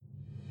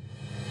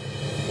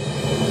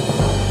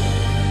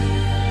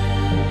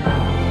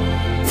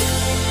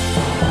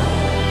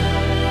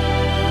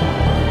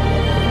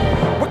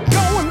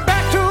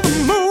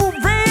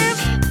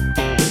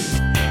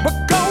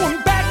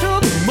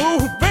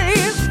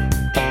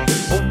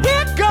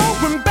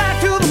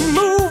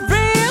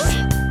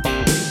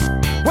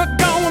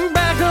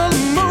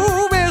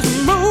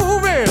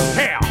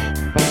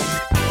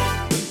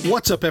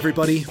What's up,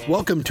 everybody?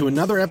 Welcome to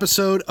another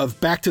episode of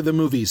Back to the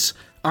Movies.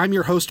 I'm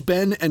your host,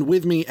 Ben, and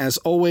with me, as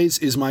always,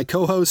 is my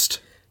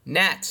co-host...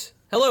 Nat.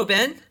 Hello,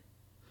 Ben.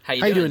 How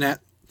you doing, Nat?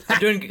 I'm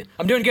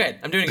doing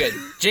good.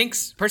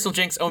 Jinx, personal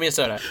jinx, owe me a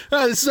soda.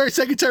 This is our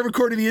second time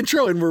recording the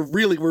intro, and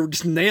we're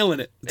just nailing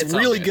it. It's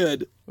really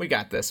good. We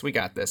got this.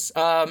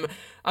 I'm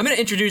going to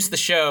introduce the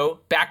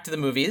show. Back to the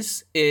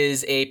Movies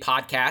is a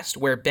podcast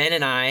where Ben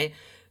and I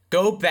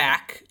go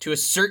back to a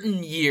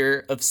certain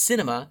year of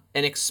cinema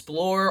and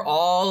explore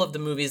all of the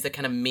movies that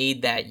kind of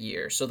made that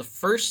year. So the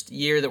first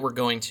year that we're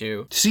going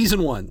to...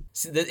 Season 1.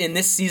 In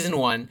this season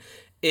 1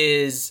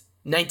 is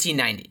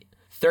 1990.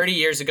 30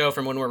 years ago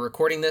from when we're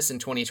recording this in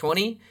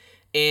 2020.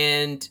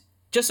 And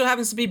just so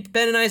happens to be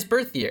Ben and I's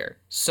birth year.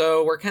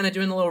 So we're kind of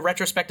doing a little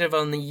retrospective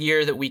on the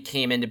year that we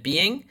came into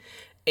being.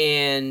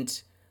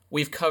 And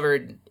we've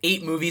covered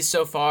 8 movies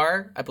so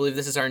far. I believe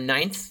this is our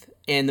 9th.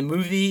 And the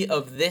movie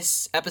of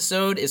this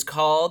episode is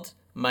called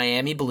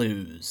Miami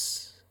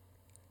Blues.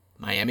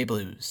 Miami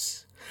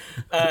Blues.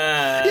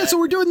 So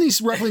we're doing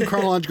these roughly in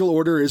chronological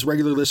order, as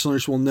regular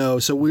listeners will know.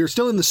 So we're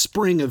still in the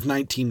spring of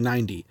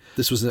 1990.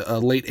 This was a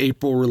late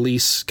April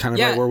release, kind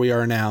of right where we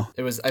are now.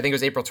 I think it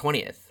was April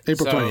 20th.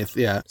 April 20th,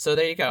 yeah. So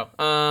there you go.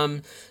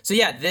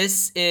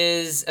 This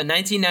is a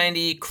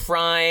 1990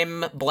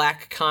 crime,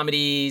 black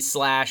comedy /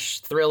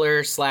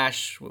 thriller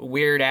 /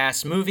 weird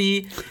ass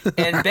movie.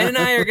 And Ben and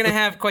I are going to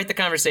have quite the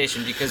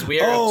conversation because we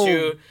are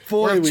two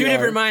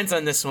different minds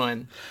on this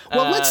one.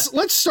 Well,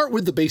 let's start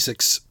with the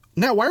basics.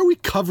 Now, why are we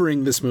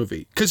covering this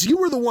movie? Because you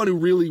were the one who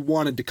really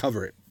wanted to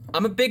cover it.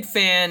 I'm a big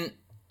fan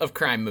of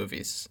crime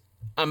movies.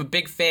 I'm a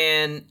big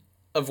fan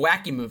of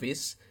wacky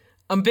movies.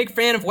 I'm a big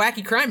fan of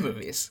wacky crime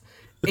movies.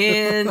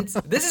 And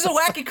this is a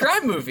wacky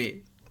crime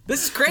movie.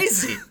 This is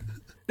crazy.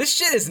 This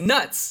shit is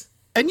nuts.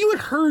 And you had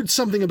heard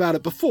something about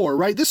it before,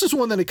 right? This is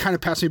one that had kind of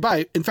passed me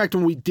by. In fact,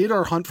 when we did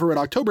our Hunt for Red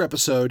October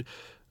episode,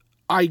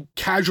 I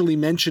casually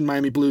mentioned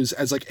Miami Blues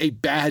as like a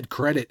bad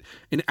credit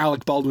in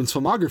Alec Baldwin's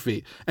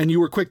filmography. And you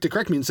were quick to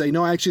correct me and say,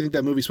 no, I actually think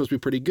that movie's supposed to be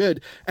pretty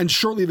good. And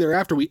shortly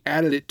thereafter, we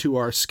added it to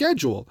our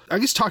schedule. I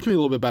guess talk to me a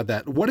little bit about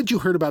that. What did you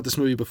heard about this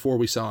movie before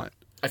we saw it?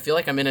 I feel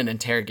like I'm in an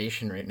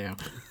interrogation right now.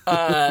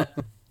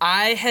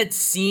 I had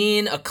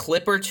seen a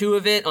clip or two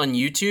of it on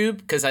YouTube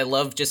because I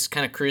love just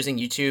kind of cruising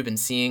YouTube and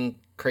seeing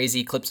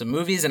crazy clips of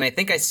movies. And I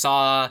think I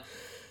saw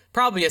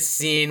probably a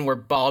scene where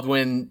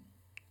Baldwin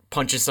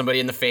punches somebody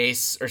in the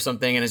face or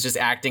something and is just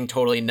acting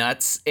totally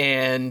nuts,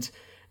 and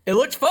it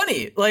looked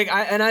funny.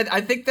 I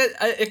think that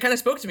it kind of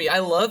spoke to me. I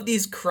love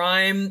these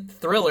crime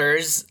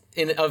thrillers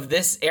of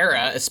this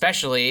era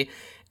especially,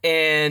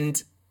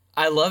 and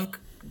I love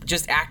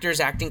just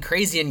actors acting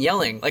crazy and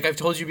yelling, like I've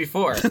told you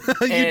before.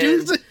 You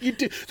do.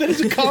 That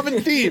is a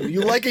common theme.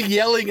 You like a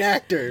yelling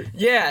actor.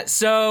 Yeah.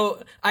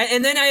 So I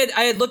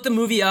had looked the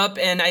movie up,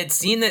 and I had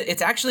seen that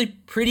it's actually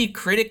pretty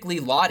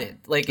critically lauded.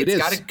 Like it's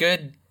got a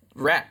good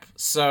rep,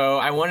 so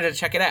I wanted to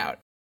check it out.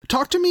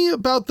 Talk to me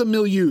about the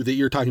milieu that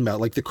you're talking about,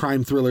 like the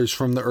crime thrillers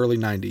from the early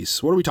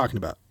 90s. What are we talking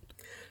about?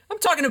 I'm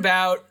talking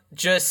about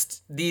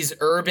just these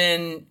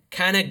urban,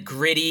 kind of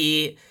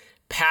gritty,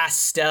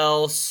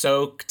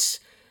 pastel-soaked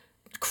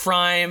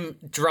crime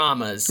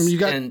dramas. You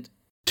got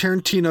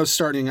Tarantino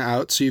starting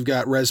out, so you've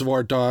got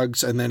Reservoir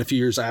Dogs, and then a few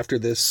years after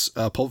this,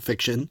 Pulp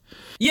Fiction.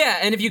 Yeah,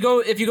 and if you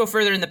go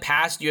further in the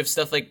past, you have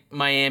stuff like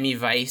Miami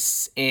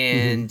Vice,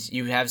 and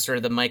you have sort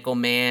of the Michael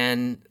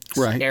Mann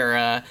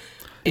era.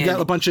 You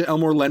got a bunch of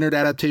Elmore Leonard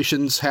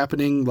adaptations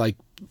happening like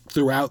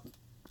throughout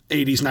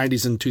 80s,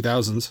 90s, and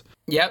 2000s.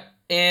 Yep,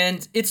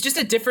 and it's just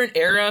a different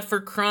era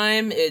for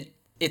crime.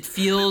 It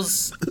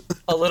feels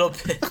a little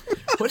bit...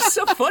 What's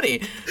so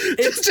funny?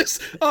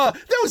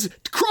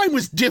 Crime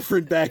was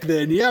different back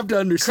then. You have to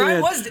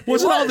understand.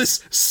 Wasn't all this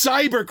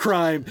cyber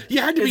crime.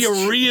 You had to be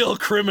a real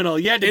criminal.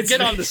 You had to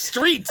get on the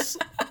streets.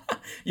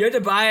 You had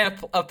to buy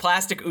a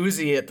plastic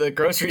Uzi at the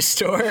grocery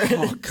store.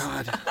 Oh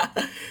God!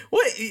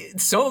 What?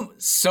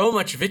 So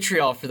much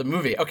vitriol for the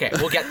movie. Okay,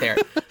 we'll get there.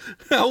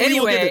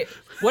 Anyway,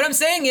 what I'm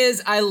saying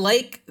is, I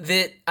like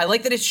that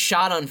it's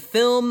shot on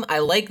film. I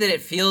like that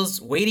it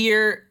feels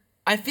weightier.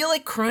 I feel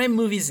like crime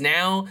movies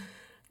now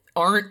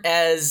aren't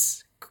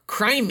as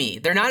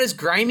crimey. They're not as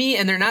grimy,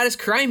 and they're not as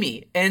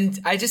crimey. And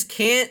I just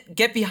can't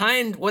get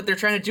behind what they're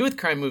trying to do with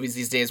crime movies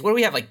these days. What do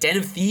we have, like Den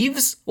of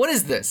Thieves? What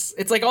is this?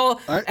 It's like all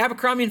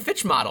Abercrombie and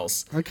Fitch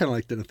models. I kind of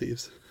like Den of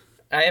Thieves.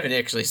 I haven't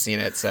actually seen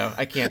it, so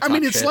I can't talk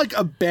it's shit. like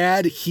a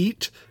bad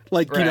Heat.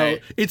 Like, you know,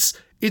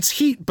 it's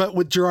Heat, but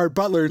with Gerard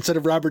Butler instead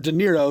of Robert De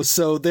Niro.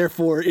 So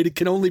therefore, it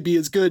can only be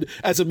as good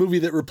as a movie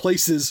that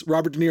replaces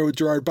Robert De Niro with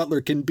Gerard Butler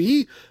can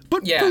be.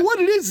 But for what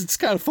it is, it's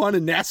kind of fun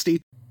and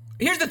nasty.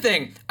 Here's the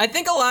thing. I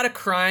think a lot of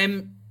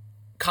crime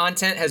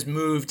content has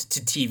moved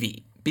to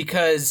TV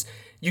because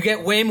you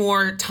get way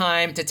more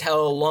time to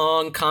tell a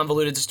long,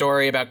 convoluted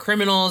story about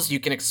criminals. You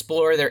can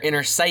explore their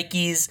inner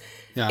psyches.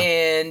 Yeah.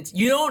 And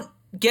you don't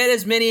get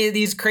as many of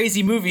these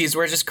crazy movies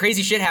where just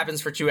crazy shit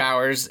happens for 2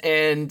 hours,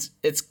 and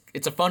it's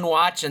a fun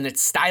watch and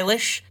it's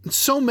stylish.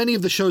 So many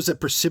of the shows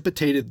that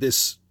precipitated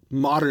this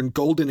modern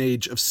golden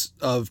age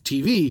of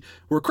TV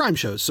were crime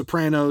shows.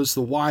 Sopranos,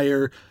 The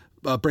Wire,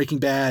 Breaking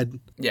Bad.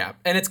 Yeah,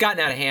 and it's gotten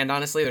out of hand,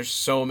 honestly. There's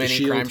so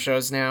many crime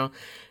shows now.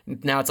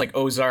 Now it's like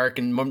Ozark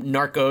and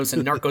Narcos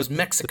and Narcos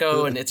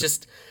Mexico, and it's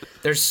just,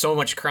 there's so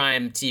much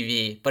crime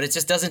TV, but it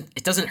just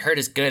doesn't hurt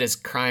as good as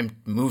crime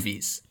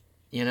movies,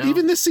 you know?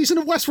 Even this season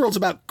of Westworld's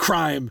about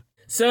crime.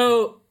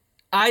 So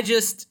I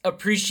just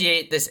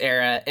appreciate this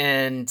era,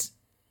 and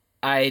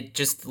I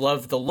just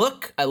love the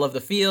look, I love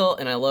the feel,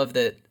 and I love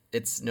that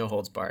it's no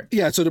holds barred.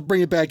 Yeah, so to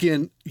bring it back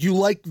in, you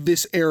like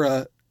this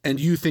era, and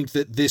you think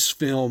that this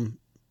film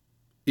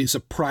is a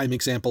prime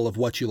example of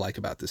what you like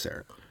about this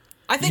era.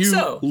 I think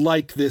so. You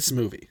like this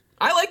movie.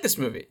 I like this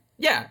movie.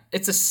 Yeah,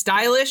 it's a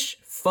stylish,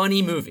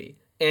 funny movie,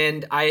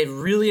 and I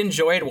really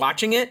enjoyed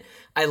watching it.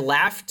 I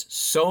laughed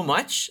so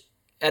much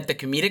at the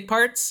comedic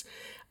parts.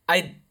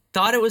 I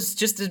thought it was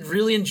just a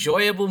really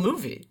enjoyable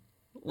movie.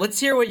 Let's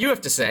hear what you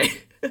have to say.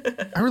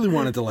 I really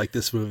wanted to like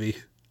this movie.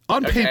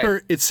 On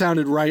paper, it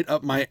sounded right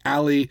up my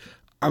alley.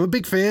 I'm a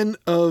big fan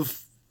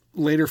of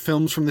later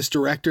films from this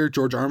director,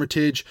 George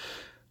Armitage.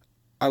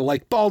 I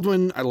like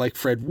Baldwin. I like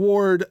Fred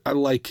Ward. I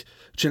like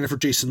Jennifer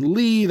Jason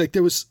Leigh. Like,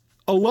 there was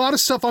a lot of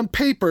stuff on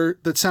paper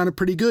that sounded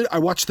pretty good. I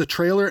watched the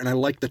trailer and I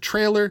liked the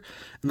trailer.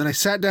 And then I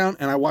sat down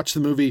and I watched the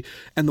movie.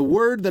 And the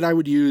word that I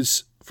would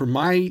use for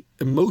my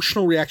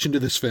emotional reaction to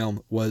this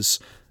film was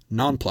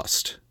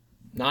nonplussed.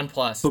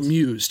 Nonplussed.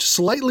 Bemused.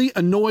 Slightly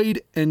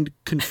annoyed and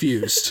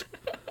confused.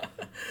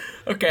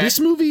 Okay. This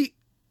movie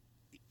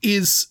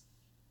is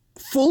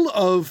full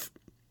of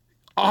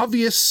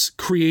obvious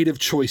creative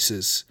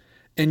choices.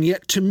 And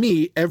yet, to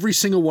me, every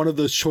single one of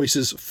those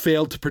choices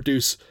failed to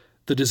produce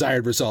the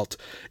desired result.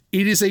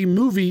 It is a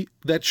movie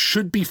that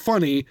should be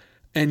funny,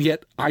 and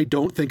yet I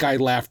don't think I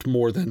laughed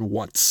more than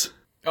once.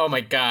 Oh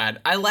my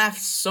God. I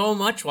laughed so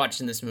much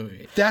watching this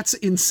movie. That's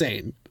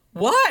insane.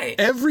 Why?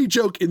 Every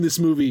joke in this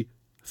movie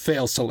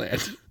fails to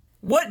land.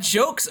 What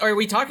jokes are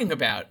we talking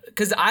about?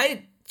 Because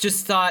I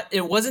just thought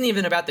it wasn't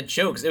even about the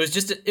jokes. It was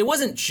just, it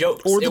wasn't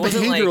jokes. Or the it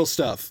wasn't behavioral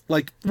stuff.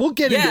 Like, we'll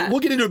get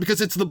into it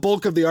because it's the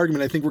bulk of the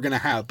argument I think we're going to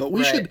have. But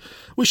we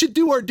should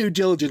do our due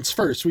diligence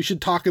first. We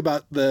should talk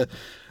about the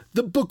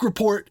book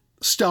report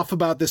stuff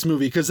about this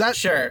movie, because that,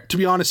 to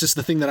be honest, is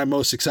the thing that I'm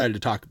most excited to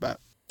talk about.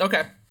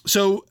 Okay.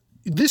 So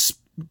this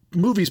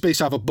movie is based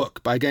off a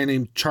book by a guy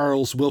named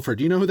Charles Wilford.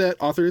 Do you know who that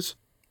author is?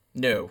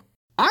 No.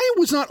 I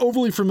was not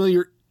overly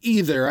familiar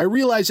either. I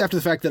realized after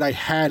the fact that I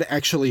had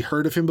actually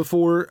heard of him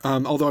before,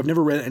 although I've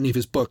never read any of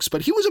his books,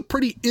 but he was a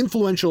pretty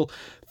influential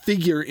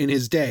figure in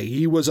his day.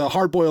 He was a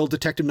hard-boiled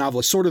detective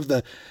novelist, sort of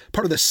the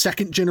part of the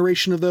second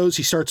generation of those.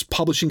 He starts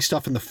publishing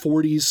stuff in the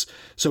 40s,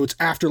 so it's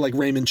after like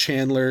Raymond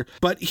Chandler,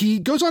 but he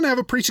goes on to have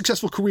a pretty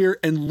successful career,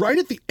 and right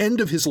at the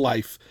end of his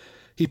life,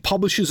 he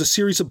publishes a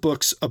series of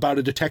books about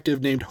a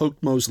detective named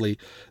Hoke Mosley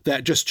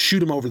that just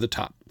shoot him over the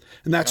top.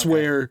 And that's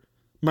where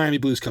Miami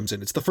Blues comes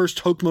in. It's the first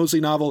Hoke Mosley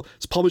novel.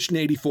 It's published in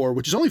 1984,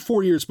 which is only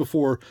 4 years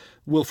before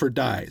Wilford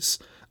dies.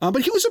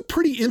 But he was a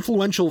pretty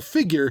influential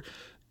figure.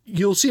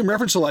 You'll see him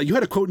referenced a lot. You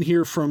had a quote in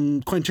here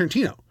from Quentin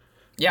Tarantino,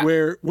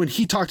 where when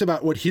he talked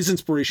about what his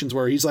inspirations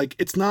were, he's like,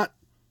 it's not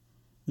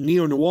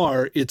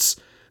neo-noir, it's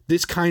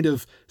this kind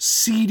of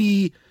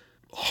seedy,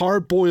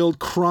 hard-boiled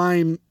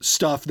crime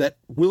stuff that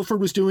Wilford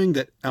was doing,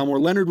 that Elmore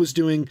Leonard was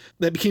doing,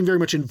 that became very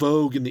much in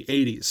vogue in the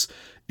 80s.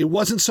 It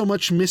wasn't so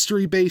much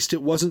mystery-based.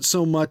 It wasn't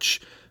so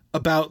much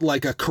about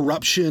like a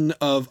corruption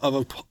of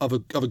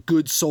a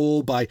good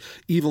soul by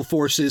evil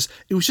forces.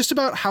 It was just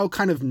about how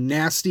kind of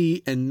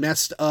nasty and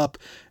messed up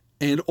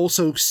and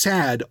also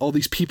sad all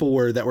these people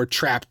were that were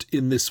trapped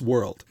in this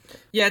world.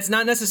 Yeah, it's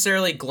not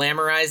necessarily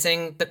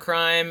glamorizing the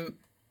crime,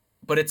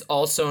 but it's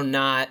also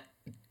not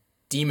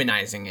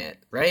demonizing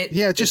it, right?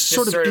 Yeah, it just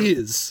sort of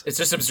is. It's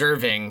just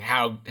observing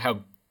how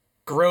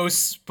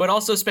gross but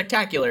also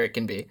spectacular it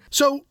can be.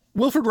 So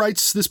Wilford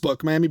writes this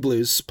book, Miami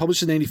Blues,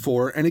 published in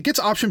 1984, and it gets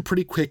optioned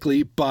pretty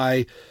quickly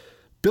by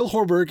Bill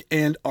Horberg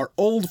and our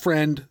old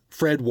friend,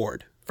 Fred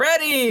Ward.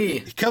 Freddie!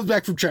 He comes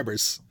back from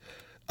Tremors.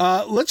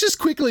 Let's just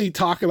quickly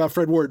talk about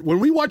Fred Ward. When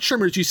we watched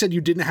Tremors, you said you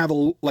didn't have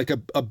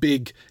a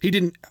big, he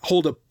didn't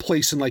hold a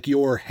place in like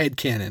your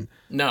headcanon.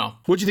 No.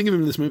 What'd you think of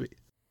him in this movie?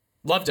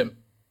 Loved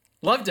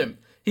him.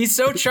 He's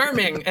so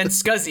charming and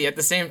scuzzy at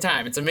the same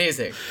time. It's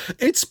amazing.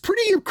 It's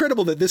pretty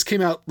incredible that this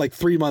came out like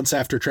 3 months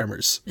after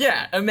Tremors.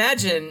 Yeah,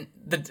 imagine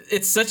that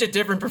it's such a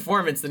different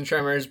performance than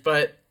Tremors,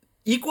 but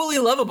equally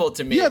lovable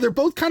to me. Yeah, they're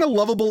both kind of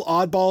lovable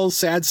oddballs,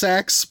 sad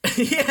sacks.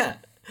 Yeah.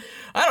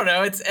 I don't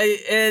know.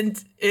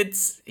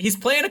 He's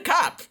playing a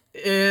cop,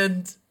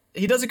 and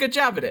he does a good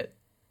job at it.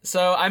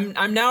 So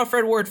I'm now a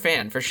Fred Ward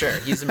fan for sure.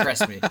 He's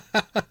impressed me.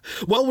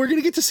 Well, we're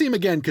gonna get to see him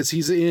again because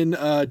he's in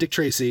Dick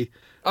Tracy.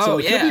 Oh, so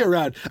yeah. He'll be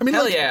around. I mean,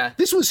 yeah.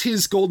 This was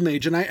his golden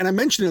age, and I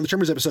mentioned it on the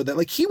Tremors episode that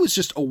like he was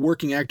just a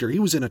working actor. He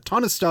was in a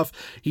ton of stuff.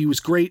 He was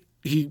great.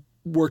 He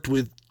worked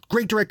with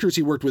great directors.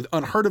 He worked with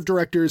unheard of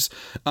directors.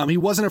 He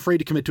wasn't afraid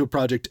to commit to a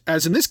project,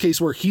 as in this case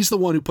where he's the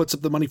one who puts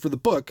up the money for the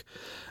book.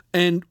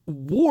 And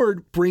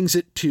Ward brings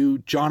it to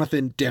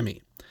Jonathan Demme.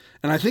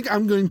 And I think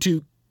I'm going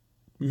to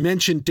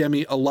mentioned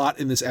Demme a lot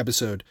in this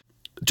episode.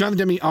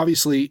 Jonathan Demme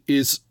obviously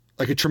is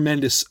like a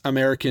tremendous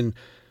American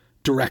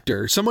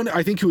director. Someone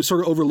I think who was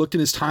sort of overlooked in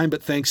his time,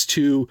 but thanks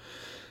to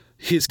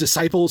his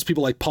disciples,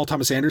 people like Paul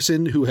Thomas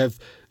Anderson, who have,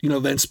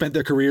 then spent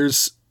their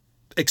careers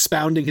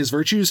expounding his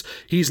virtues,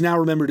 he's now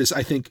remembered as,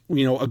 I think,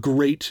 a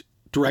great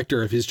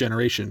director of his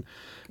generation.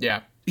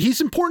 Yeah.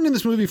 He's important in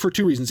this movie for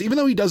two reasons. Even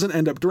though he doesn't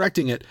end up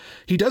directing it,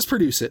 he does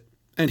produce it.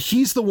 And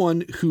he's the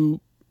one who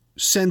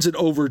sends it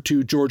over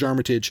to George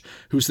Armitage,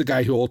 who's the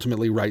guy who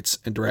ultimately writes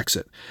and directs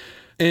it.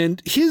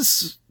 And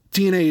his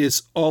DNA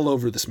is all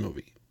over this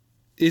movie.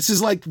 This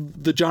is like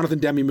the Jonathan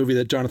Demme movie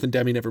that Jonathan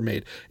Demme never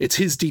made. It's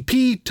his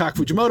DP, Tak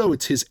Fujimoto.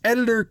 It's his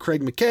editor,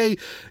 Craig McKay.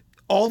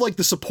 All like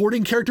the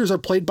supporting characters are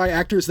played by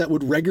actors that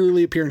would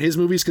regularly appear in his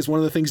movies, because one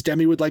of the things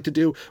Demme would like to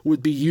do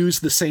would be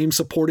use the same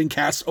supporting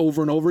cast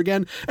over and over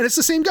again. And it's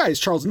the same guys: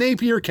 Charles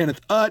Napier,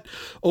 Kenneth Utt,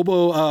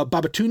 Obo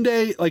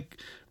Babatunde. Like,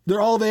 they're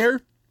all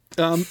there.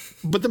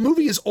 But the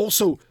movie is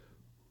also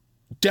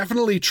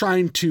definitely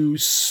trying to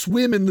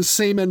swim in the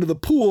same end of the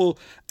pool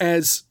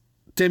as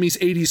Demme's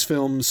 80s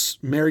films,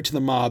 Married to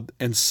the Mob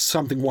and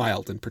Something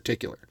Wild in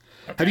particular.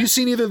 Okay. Have you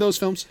seen either of those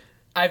films?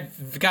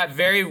 I've got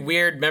very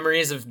weird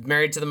memories of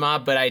Married to the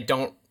Mob, but I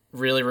don't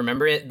really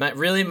remember it. But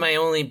really, my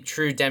only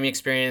true Demme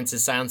experience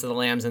is Silence of the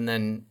Lambs and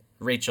then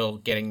Rachel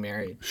getting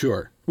married.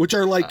 Sure. Which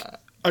are like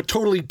a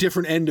totally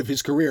different end of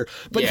his career.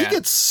 But he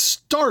gets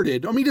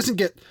started. I mean, he doesn't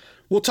get...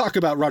 We'll talk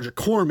about Roger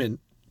Corman,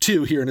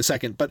 too, here in a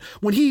second. But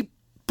when he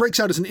breaks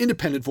out as an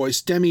independent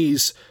voice,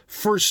 Demme's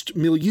first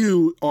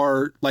milieu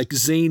are like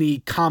zany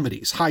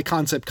comedies, high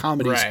concept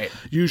comedies, right,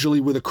 usually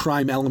with a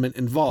crime element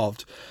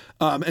involved.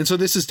 And so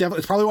this is definitely,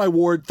 it's probably why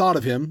Ward thought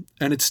of him,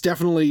 and it's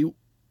definitely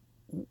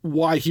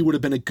why he would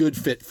have been a good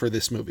fit for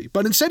this movie.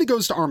 But instead he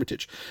goes to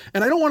Armitage.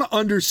 And I don't want to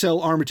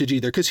undersell Armitage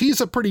either, because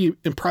he's a pretty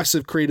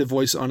impressive creative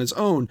voice on his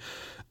own.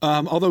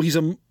 Although he's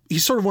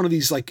sort of one of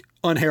these like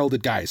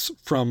unheralded guys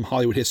from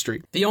Hollywood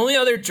history. The only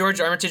other George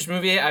Armitage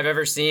movie I've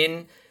ever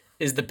seen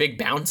is The Big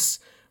Bounce,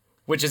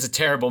 which is a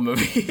terrible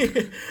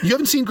movie. You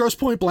haven't seen Grosse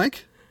Pointe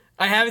Blank?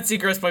 I haven't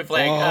seen Grosse Pointe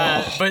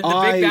Blank, but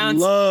The Big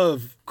Bounce... I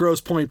love Grosse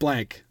Pointe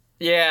Blank.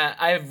 Yeah,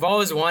 I've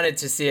always wanted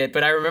to see it,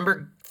 but I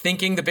remember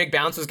thinking The Big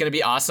Bounce was going to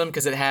be awesome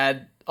because it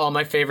had all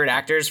my favorite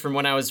actors from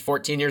when I was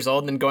 14 years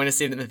old, and then going to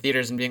see it in the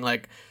theaters and being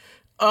like,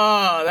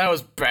 oh, that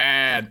was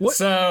bad. What?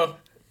 So...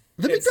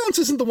 The Big Bounce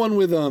isn't the one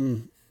with...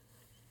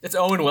 It's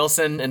Owen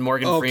Wilson and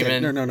Morgan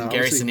Freeman, and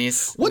Gary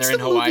Sinise. What's they're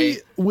the in Hawaii.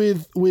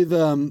 movie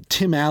with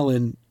Tim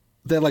Allen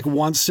that like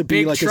wants to be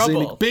Big like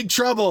Trouble. Big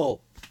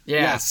Trouble?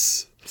 Yeah.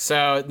 Yes.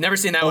 So never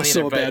seen that one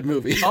either. Also a bad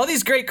movie. All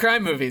these great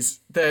crime movies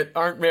that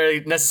aren't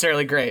really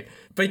necessarily great.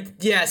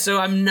 But yeah, so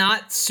I'm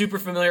not super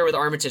familiar with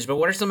Armitage, but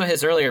what are some of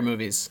his earlier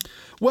movies?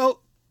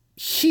 Well,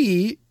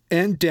 he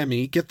and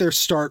Demme get their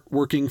start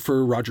working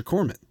for Roger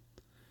Corman.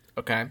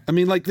 Okay. I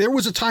mean, like, there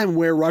was a time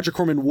where Roger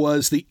Corman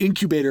was the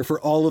incubator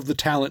for all of the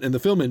talent in the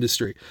film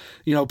industry.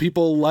 You know,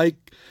 people like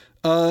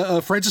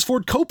Francis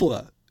Ford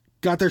Coppola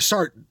got their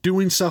start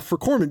doing stuff for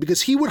Corman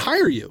because he would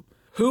hire you.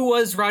 Who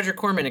was Roger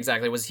Corman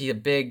exactly? Was he a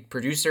big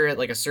producer at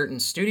like a certain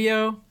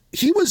studio?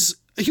 He was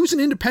an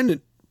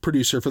independent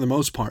producer for the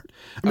most part.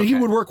 I mean, he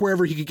would work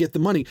wherever he could get the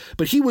money,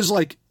 but he was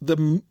like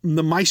the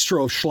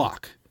maestro of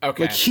schlock.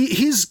 Okay. Like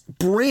his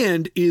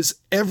brand is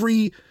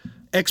every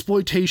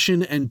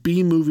exploitation and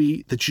B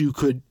movie that you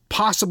could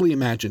possibly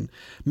imagine.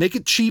 Make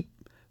it cheap,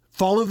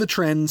 follow the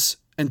trends,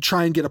 and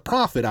try and get a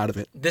profit out of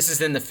it. This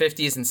is in the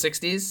 50s and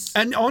 60s?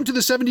 And on to the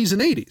 70s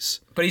and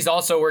 80s. But he's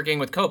also working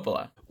with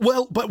Coppola.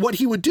 Well, but what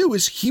he would do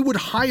is he would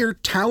hire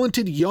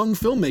talented young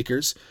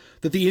filmmakers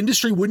that the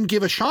industry wouldn't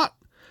give a shot.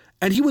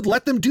 And he would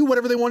let them do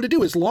whatever they wanted to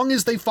do. As long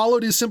as they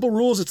followed his simple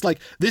rules, it's like,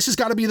 this has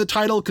got to be the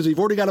title because we've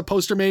already got a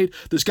poster made.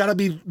 There's got to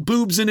be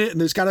boobs in it,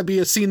 and there's got to be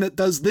a scene that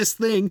does this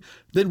thing.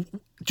 Then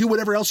do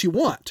whatever else you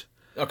want.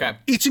 Okay.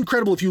 It's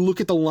incredible if you look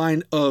at the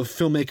line of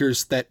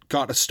filmmakers that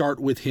got a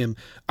start with him.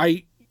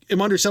 I am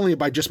underselling it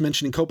by just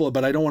mentioning Coppola,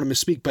 but I don't want to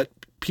misspeak. But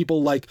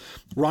people like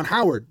Ron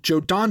Howard,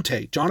 Joe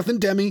Dante, Jonathan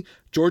Demme,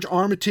 George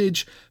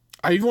Armitage.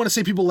 I even want to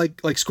say people like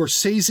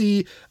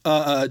Scorsese,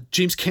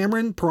 James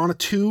Cameron. Piranha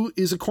 2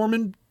 is a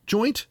Corman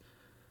joint.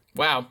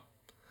 Wow.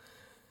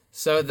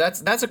 So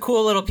that's a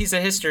cool little piece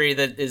of history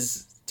that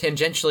is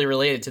tangentially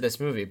related to this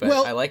movie, but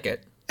I like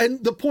it.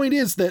 And the point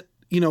is that,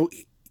 you know,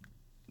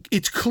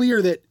 it's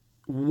clear that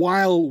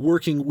while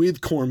working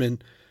with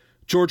Corman,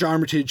 George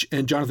Armitage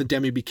and Jonathan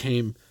Demme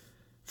became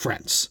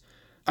friends.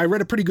 I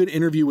read a pretty good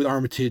interview with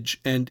Armitage,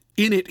 and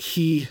in it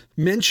he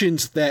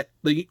mentions that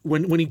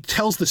when he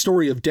tells the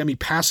story of Demme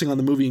passing on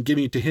the movie and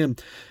giving it to him,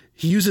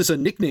 he uses a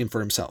nickname for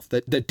himself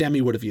that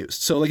Demme would have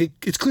used. So like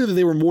it's clear that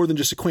they were more than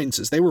just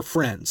acquaintances. They were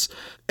friends.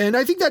 And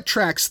I think that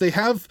tracks. They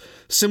have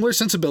similar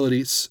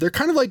sensibilities. They're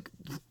kind of like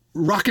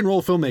rock and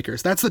roll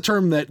filmmakers. That's the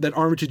term that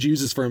Armitage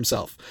uses for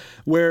himself,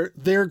 where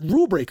they're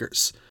rule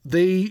breakers.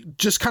 They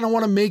just kind of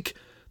want to make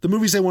the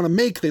movies they want to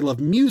make. They love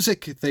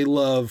music. They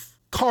love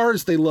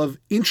cars. They love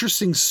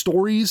interesting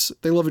stories.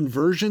 They love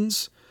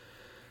inversions.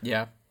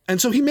 Yeah. And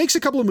so he makes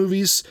a couple of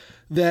movies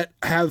that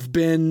have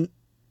been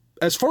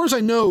as far as I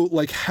know,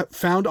 like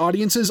found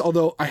audiences,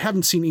 although I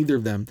haven't seen either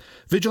of them.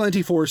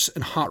 Vigilante Force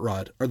and Hot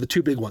Rod are the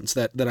two big ones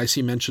that I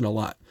see mentioned a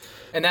lot.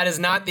 And that is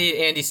not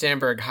the Andy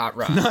Samberg Hot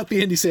Rod. Not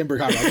the Andy Samberg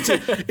Hot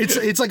Rod.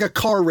 It's like a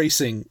car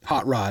racing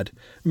Hot Rod,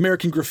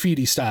 American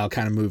Graffiti style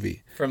kind of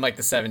movie. From like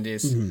the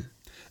 70s. Mm-hmm.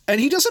 And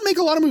he doesn't make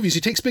a lot of movies.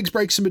 He takes big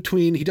breaks in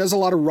between. He does a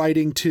lot of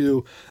writing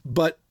too,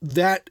 but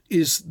that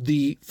is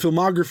the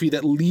filmography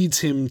that leads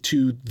him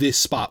to this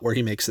spot where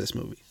he makes this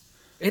movie.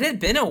 It had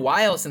been a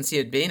while since he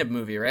had made a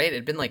movie, right? It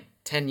had been like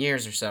 10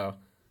 years or so.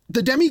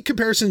 The Demi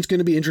comparison is going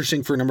to be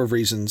interesting for a number of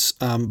reasons,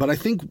 but I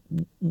think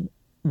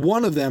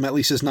one of them, at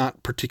least, is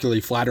not particularly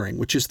flattering,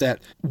 which is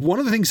that one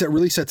of the things that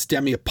really sets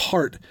Demi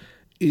apart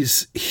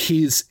is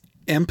his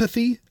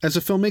empathy as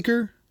a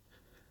filmmaker,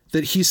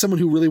 that he's someone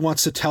who really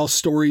wants to tell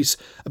stories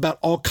about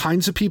all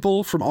kinds of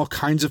people from all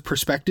kinds of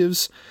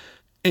perspectives.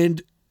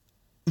 And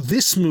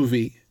this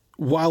movie,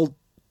 while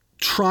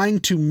trying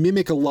to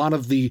mimic a lot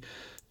of the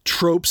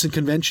tropes and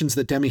conventions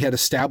that Demi had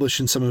established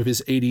in some of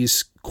his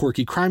 80s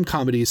quirky crime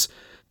comedies,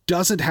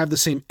 doesn't have the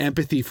same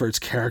empathy for its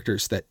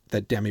characters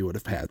that Demi would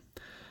have had.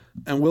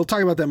 And we'll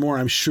talk about that more,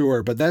 I'm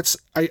sure. But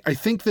I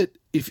think that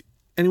if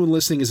anyone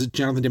listening is a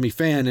Jonathan Demme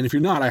fan, and if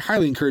you're not, I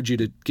highly encourage you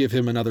to give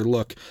him another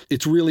look.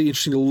 It's really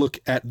interesting to look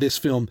at this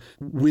film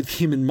with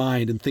him in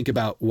mind and think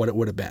about what it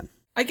would have been.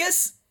 I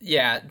guess,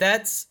 yeah,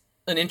 that's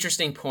an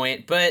interesting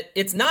point, but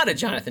it's not a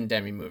Jonathan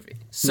Demme movie.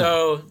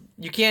 So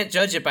you can't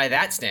judge it by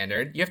that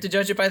standard. You have to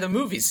judge it by the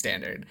movie's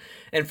standard.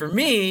 And for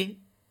me,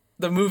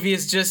 the movie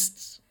is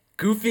just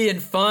goofy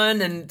and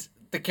fun, and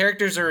the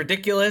characters are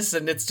ridiculous,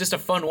 and it's just a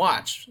fun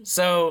watch.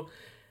 So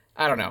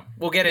I don't know.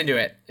 We'll get into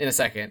it in a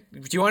second.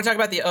 Do you want to talk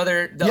about the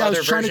other version? I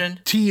was trying to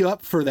tee you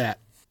up for that.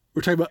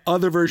 We're talking about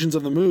other versions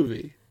of the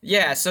movie.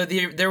 Yeah, so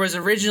there was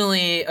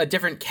originally a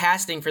different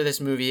casting for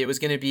this movie. It was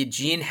going to be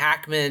Gene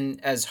Hackman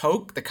as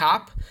Hoke, the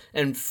cop,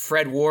 and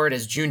Fred Ward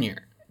as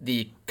Junior,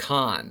 the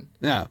con.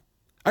 Yeah.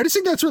 I just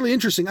think that's really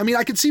interesting. I mean,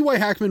 I could see why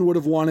Hackman would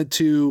have wanted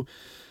to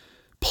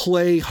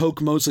play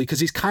Hoke Mosley, because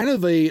he's kind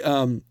of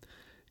a,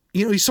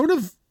 he's sort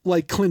of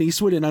like Clint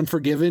Eastwood in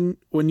Unforgiven.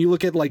 When you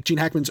look at like Gene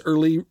Hackman's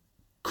early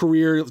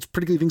career,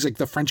 particularly things like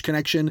The French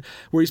Connection,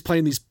 where he's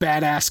playing these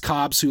badass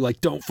cops who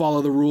like don't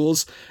follow the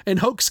rules. And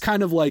Hoke's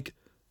kind of like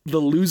the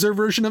loser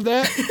version of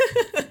that.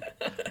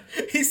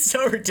 He's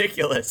so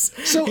ridiculous.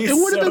 So it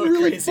would have been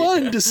really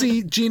fun to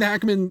see Gene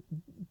Hackman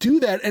do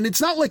that. And it's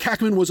not like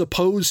Hackman was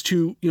opposed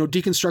to,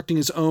 deconstructing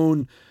his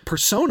own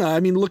persona. I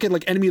mean, look at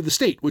like Enemy of the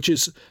State, which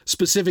is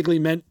specifically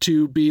meant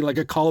to be like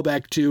a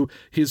callback to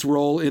his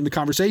role in The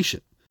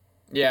Conversation.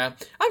 Yeah.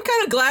 I'm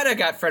kind of glad I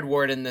got Fred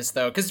Ward in this,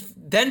 though, because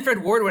then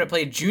Fred Ward would have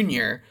played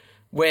Junior,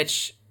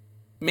 which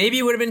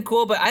maybe would have been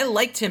cool, but I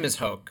liked him as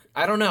Hoke.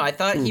 I don't know. I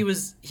thought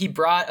he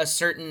brought a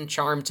certain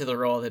charm to the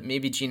role that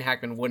maybe Gene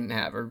Hackman wouldn't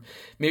have, or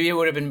maybe it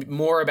would have been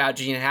more about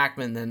Gene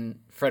Hackman than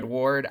Fred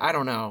Ward. I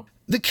don't know.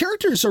 The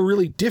characters are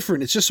really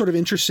different. It's just sort of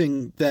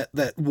interesting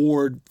that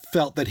Ward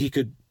felt that he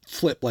could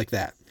flip like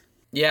that.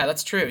 Yeah,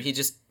 that's true. He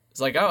just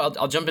was like, oh,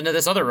 I'll jump into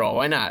this other role.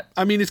 Why not?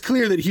 I mean, it's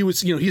clear that he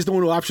was, he's the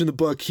one who optioned the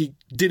book. He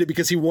did it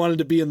because he wanted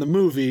to be in the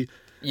movie.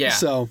 Yeah.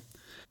 So,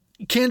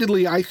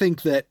 candidly, I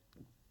think that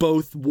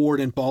both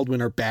Ward and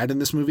Baldwin are bad in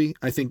this movie.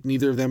 I think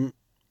neither of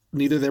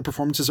their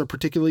performances are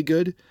particularly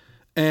good.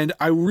 And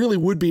I really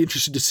would be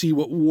interested to see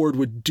what Ward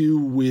would do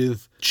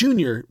with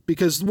Junior,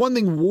 because one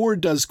thing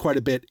Ward does quite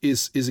a bit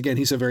is again,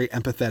 he's a very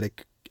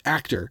empathetic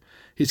actor.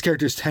 His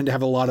characters tend to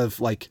have a lot of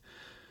like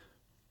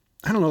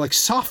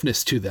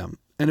softness to them.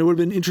 And it would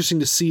have been interesting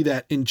to see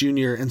that in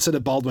Junior instead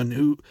of Baldwin,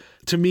 who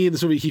to me in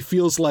this movie, he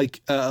feels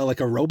like a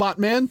robot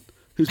man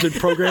who's been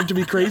programmed to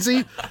be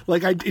crazy.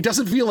 It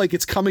doesn't feel like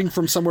it's coming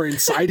from somewhere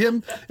inside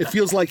him. It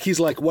feels like he's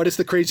like, what is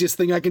the craziest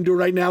thing I can do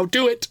right now?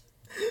 Do it.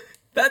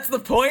 That's the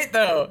point,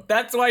 though.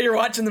 That's why you're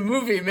watching the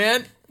movie,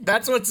 man.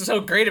 That's what's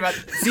so great about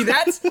it. See,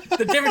 that's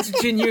the difference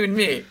between you and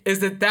me, is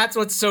that's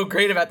what's so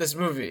great about this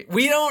movie.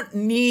 We don't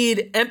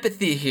need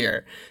empathy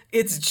here.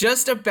 It's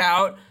just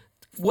about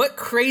what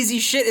crazy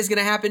shit is going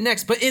to happen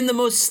next, but in the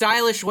most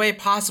stylish way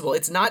possible.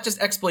 It's not just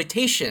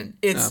exploitation.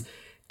 It's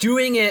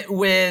doing it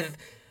with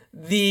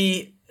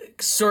the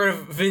sort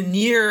of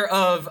veneer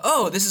of,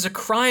 oh, this is a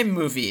crime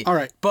movie. All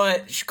right.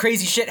 But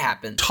crazy shit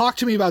happens. Talk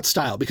to me about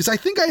style, because I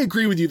think I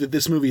agree with you that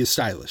this movie is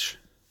stylish.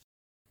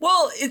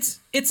 Well, it's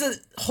a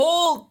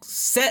whole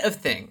set of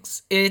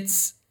things.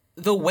 It's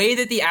the way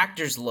that the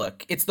actors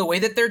look. It's the way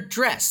that they're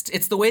dressed.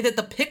 It's the way that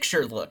the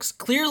picture looks.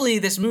 Clearly,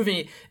 this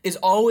movie is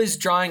always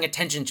drawing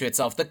attention to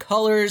itself. The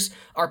colors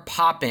are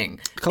popping.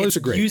 Colors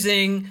are great.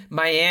 Using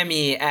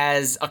Miami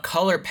as a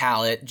color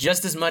palette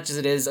just as much as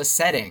it is a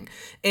setting.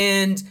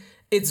 And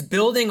it's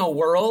building a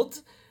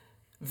world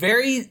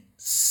very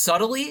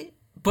subtly,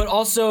 but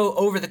also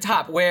over the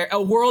top, where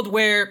a world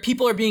where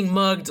people are being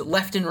mugged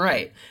left and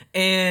right,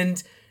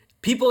 and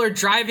people are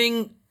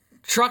driving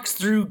trucks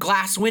through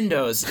glass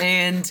windows,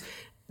 and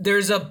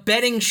there's a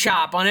betting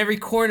shop on every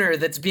corner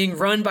that's being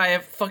run by a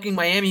fucking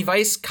Miami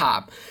Vice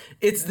cop.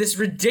 It's this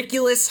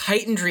ridiculous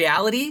heightened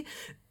reality,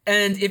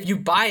 and if you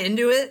buy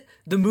into it,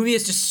 the movie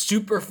is just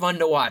super fun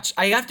to watch.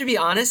 I have to be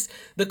honest,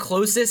 the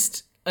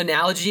closest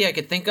analogy I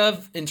could think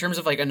of in terms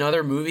of like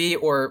another movie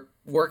or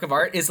work of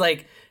art is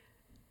like,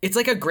 it's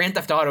like a Grand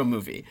Theft Auto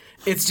movie.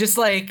 It's just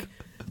like,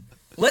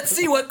 let's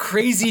see what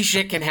crazy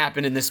shit can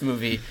happen in this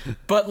movie,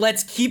 but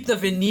let's keep the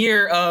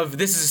veneer of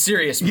this is a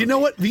serious movie. You know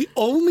what? The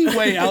only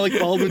way Alec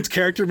Baldwin's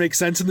character makes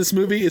sense in this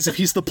movie is if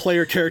he's the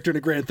player character in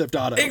a Grand Theft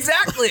Auto.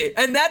 Exactly.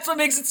 And that's what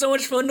makes it so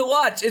much fun to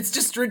watch. It's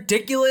just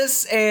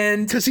ridiculous,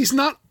 and because he's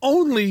not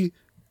only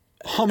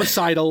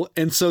homicidal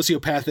and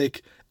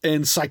sociopathic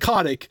and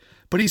psychotic,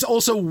 but he's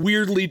also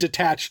weirdly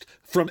detached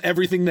from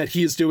everything that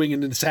he is doing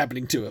and is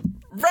happening to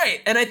him. Right.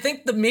 And I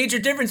think the major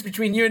difference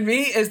between you and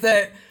me is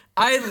that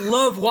I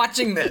love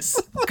watching this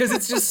because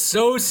it's just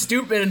so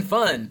stupid and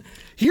fun.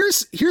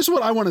 Here's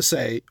what I want to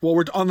say while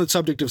we're on the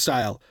subject of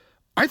style.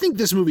 I think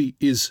this movie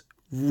is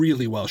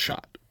really well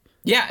shot.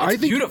 Yeah,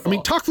 it's beautiful. I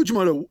mean, Tak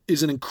Fujimoto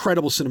is an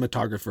incredible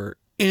cinematographer,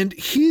 and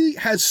he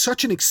has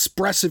such an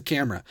expressive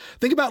camera.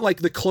 Think about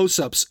like the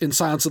close-ups in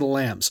Silence of the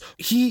Lambs.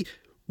 He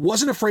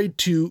wasn't afraid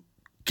to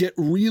get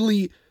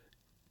really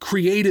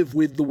creative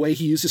with the way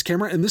he used his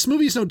camera, and this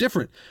movie is no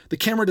different. The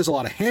camera does a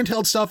lot of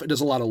handheld stuff, it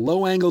does a lot of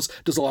low angles,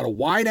 does a lot of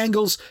wide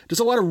angles, does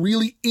a lot of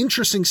really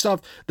interesting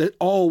stuff that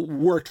all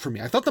worked for me.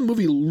 I thought the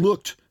movie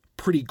looked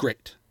pretty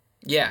great.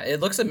 Yeah, it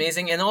looks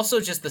amazing, and also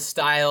just the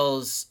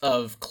styles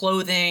of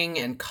clothing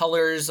and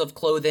colors of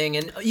clothing,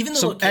 and even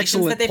the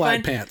locations that they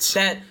find. Pants.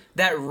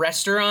 That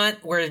restaurant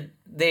where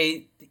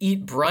they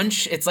eat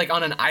brunch, it's like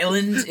on an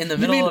island in the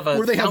middle of a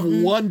where they fountain.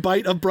 have one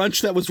bite of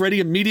brunch that was ready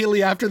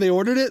immediately after they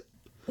ordered it?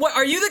 What,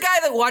 are you the guy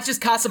that watches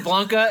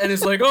Casablanca and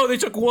is like, oh, they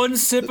took one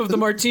sip of the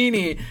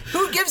martini?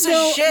 Who gives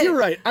a shit? You're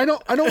right. I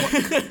don't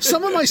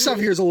some of my stuff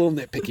here is a little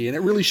nitpicky, and it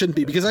really shouldn't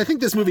be, because I think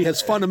this movie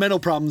has fundamental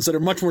problems that are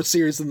much more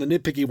serious than the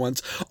nitpicky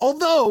ones.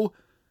 Although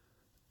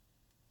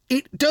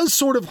it does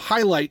sort of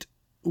highlight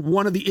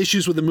one of the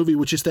issues with the movie,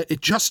 which is that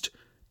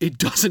it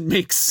doesn't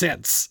make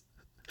sense.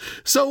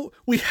 So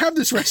we have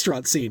this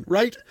restaurant scene,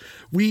 right?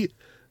 We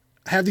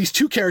have these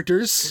two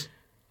characters,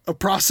 a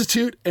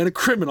prostitute and a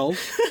criminal,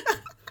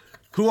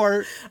 who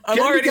are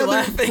getting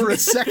together for a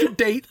second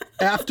date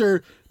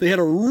after they had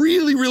a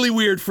really, really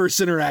weird first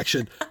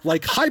interaction.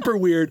 Like hyper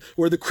weird,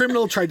 where the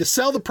criminal tried to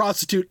sell the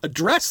prostitute a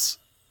dress.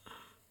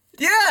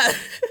 Yeah.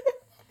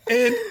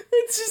 And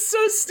it's just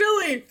so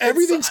silly.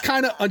 Everything's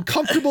kind of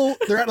uncomfortable.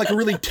 They're at like a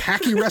really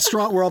tacky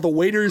restaurant where all the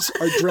waiters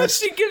are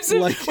dressed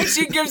when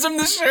she gives him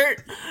the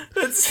shirt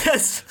that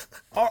says...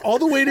 All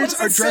the waiters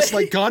are dressed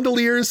like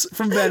gondoliers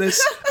from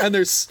Venice, and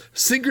there's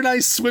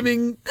synchronized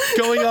swimming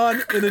going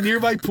on in a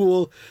nearby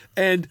pool,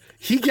 and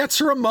he gets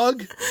her a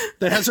mug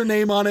that has her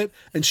name on it,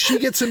 and she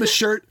gets him a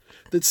shirt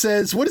that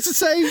says, what does it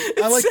say?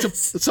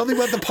 Something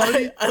about the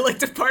party? I like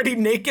to party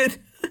naked.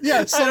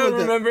 Yeah, I don't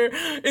remember.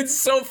 It's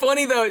so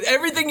funny, though.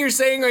 Everything you're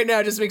saying right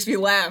now just makes me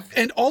laugh.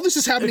 And all this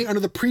is happening under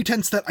the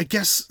pretense that I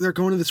guess they're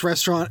going to this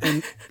restaurant,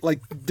 and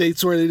like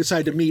dates where they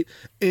decide to meet,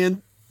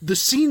 and the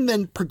scene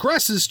then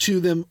progresses to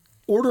them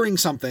ordering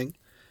something,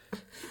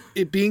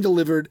 it being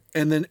delivered,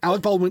 and then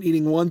Alec Baldwin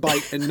eating one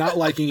bite and not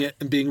liking it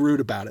and being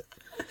rude about it.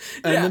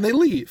 And then they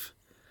leave.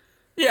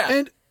 Yeah.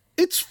 And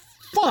it's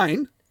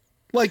fine.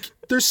 Like,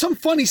 there's some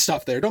funny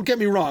stuff there. Don't get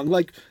me wrong.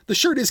 Like, the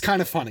shirt is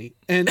kind of funny.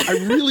 And I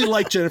really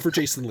like Jennifer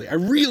Jason Leigh. I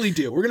really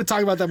do. We're going to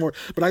talk about that more.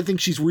 But I think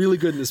she's really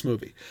good in this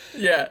movie.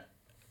 Yeah.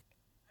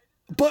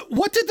 But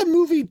what did the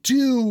movie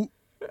do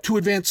to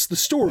advance the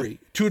story?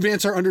 To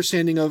advance our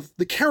understanding of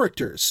the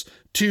characters?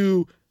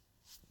 To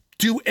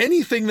do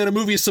anything that a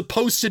movie is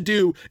supposed to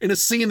do in a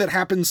scene that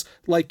happens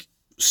like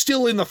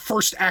still in the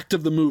first act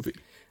of the movie?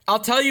 I'll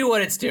tell you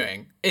what it's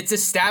doing. It's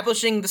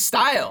establishing the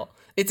style.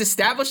 It's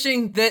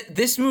establishing that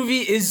this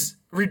movie is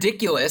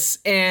ridiculous,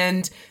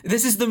 and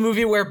this is the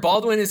movie where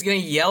Baldwin is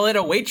going to yell at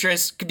a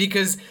waitress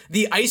because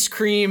the ice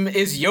cream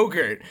is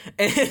yogurt,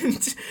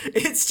 and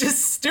it's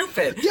just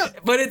stupid. Yeah,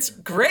 but it's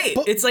great.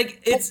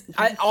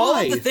 All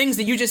of the things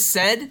that you just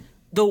said.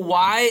 The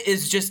why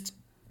is just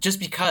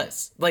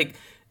because, like,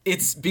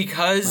 it's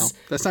because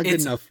well, that's not good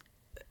enough.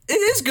 It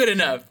is good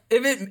enough.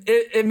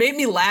 It made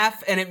me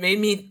laugh, and it made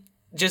me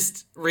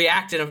just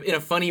react in a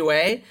funny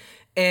way,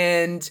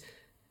 and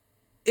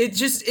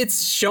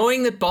it's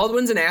showing that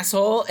Baldwin's an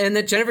asshole and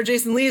that Jennifer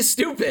Jason Leigh is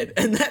stupid,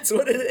 and that's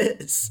what it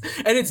is.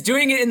 And it's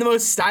doing it in the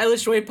most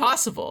stylish way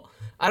possible.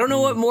 I don't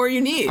know what more you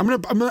need. I'm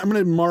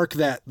gonna mark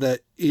that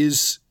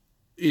is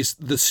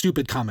the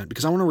stupid comment,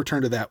 because I want to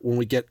return to that when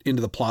we get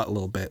into the plot a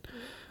little bit.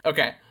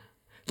 Okay.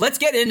 Let's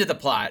get into the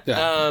plot.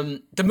 Yeah.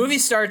 The movie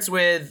starts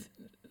with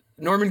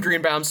Norman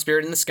Greenbaum's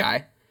Spirit in the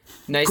Sky.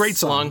 Great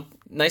song.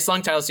 Nice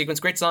long title sequence.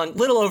 Great song.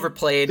 Little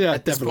overplayed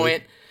at this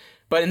point.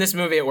 But in this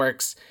movie, it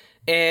works.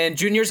 And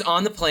Junior's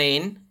on the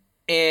plane.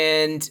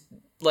 And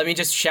let me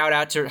just shout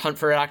out to Hunt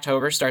for Red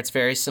October. Starts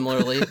very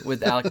similarly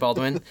with Alec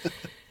Baldwin.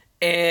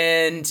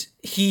 And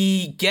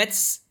he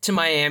gets to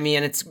Miami,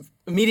 and it's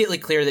immediately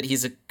clear that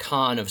he's a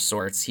con of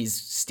sorts. He's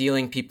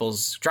stealing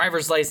people's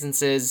driver's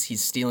licenses.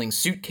 He's stealing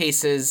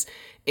suitcases.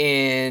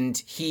 And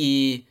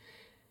he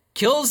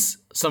kills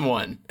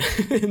someone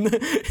in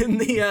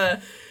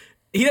the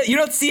You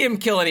don't see him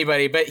kill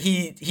anybody, but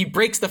he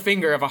breaks the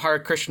finger of a Hare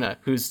Krishna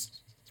who's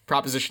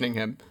propositioning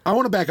him. I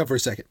want to back up for a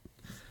second.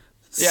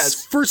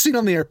 Yes. First scene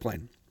on the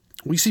airplane.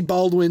 We see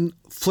Baldwin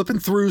flipping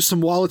through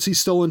some wallets he's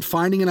stolen,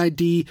 finding an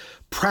ID,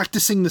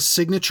 practicing the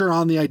signature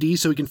on the ID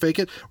so he can fake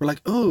it. We're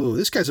like, oh,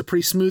 this guy's a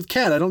pretty smooth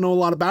cat. I don't know a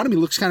lot about him. He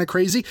looks kind of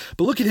crazy,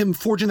 but look at him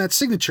forging that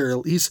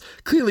signature. He's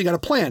clearly got a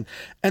plan.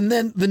 And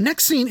then the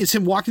next scene is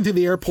him walking through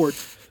the airport,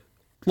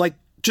 like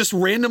just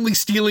randomly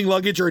stealing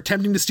luggage or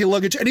attempting to steal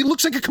luggage. And he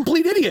looks like a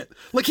complete idiot.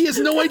 Like he has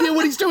no idea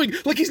what he's doing.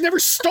 Like he's never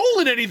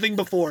stolen anything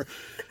before.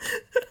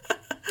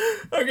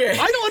 Okay.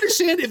 I don't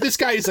understand if this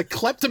guy is a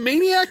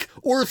kleptomaniac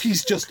or if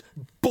he's just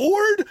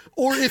bored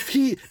or if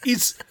he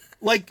is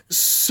like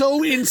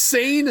so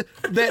insane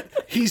that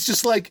he's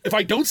just like, if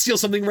I don't steal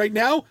something right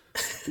now,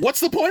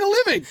 what's the point of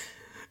living?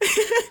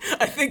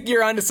 I think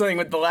you're onto something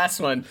with the last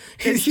one.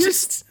 Here's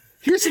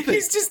the thing.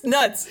 He's just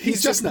nuts.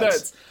 He's just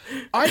nuts.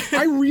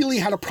 I really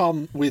had a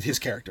problem with his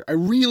character. I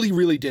really,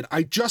 really did.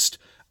 I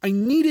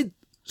needed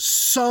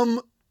some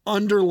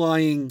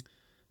underlying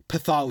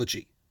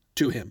pathology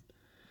to him.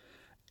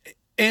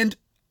 And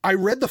I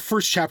read the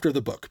first chapter of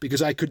the book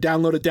because I could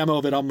download a demo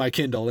of it on my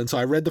Kindle. And so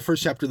I read the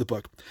first chapter of the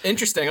book.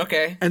 Interesting.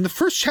 Okay. And the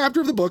first chapter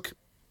of the book,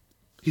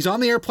 he's on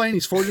the airplane,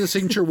 he's forging a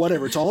signature,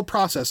 whatever. It's all a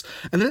process.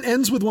 And then it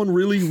ends with one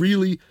really,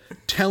 really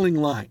telling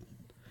line.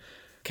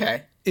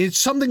 Okay. It's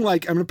something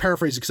like, I'm going to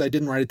paraphrase it because I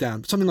didn't write it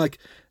down. Something like,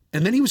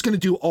 and then he was going to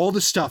do all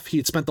the stuff he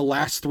had spent the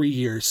last 3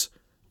 years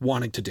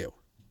wanting to do.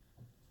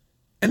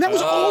 And that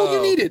was all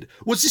you needed,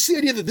 was just the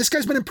idea that this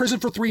guy's been in prison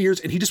for 3 years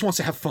and he just wants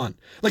to have fun.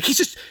 Like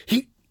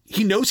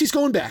he knows he's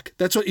going back.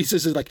 That's what he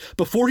says. Is like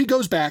before he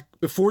goes back,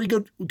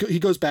 he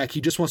goes back. He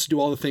just wants to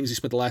do all the things he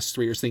spent the last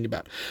 3 years thinking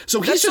about.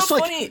 So he's just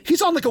like funny.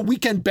 He's on like a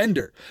weekend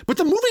bender. But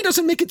the movie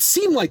doesn't make it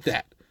seem like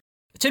that.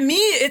 To me,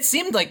 it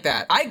seemed like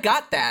that. I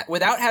got that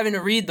without having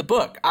to read the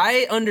book.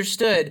 I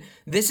understood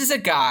this is a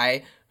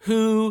guy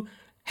who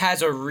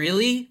has a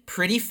really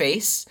pretty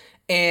face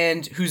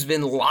and who's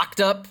been locked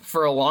up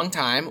for a long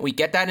time. We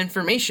get that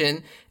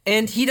information,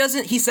 and he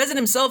says it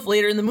himself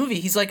later in the movie.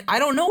 He's like, I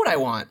don't know what I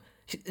want.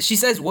 She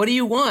says, what do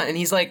you want? And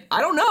he's like,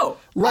 I don't know.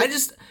 Right.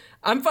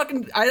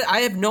 I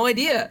have no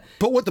idea.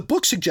 But what the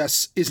book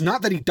suggests is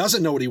not that he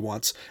doesn't know what he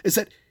wants, is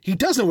that he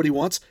does know what he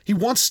wants. He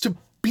wants to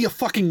be a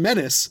fucking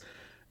menace.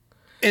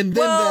 And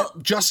then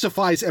that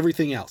justifies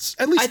everything else.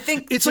 At least I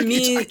think it's like,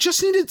 I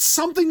just needed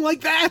something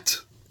like that.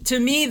 To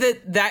me,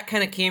 that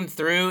kind of came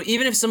through.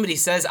 Even if somebody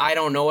says, I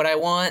don't know what I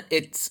want,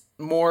 it's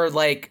more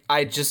like,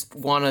 I just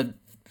want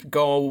to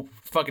go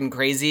fucking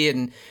crazy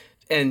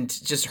and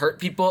just hurt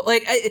people.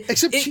 Like,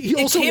 except he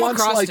also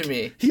wants, like, to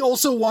me. He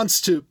also wants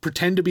to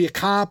pretend to be a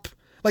cop,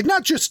 like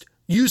not just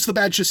use the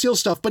badge to steal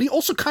stuff, but he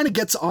also kind of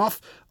gets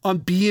off on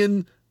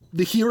being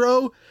the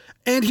hero,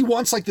 and he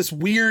wants like this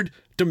weird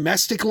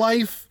domestic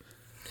life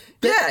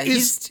that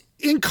is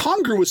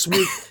incongruous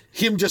with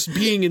him just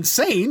being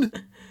insane.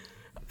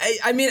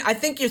 I mean, I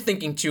think you're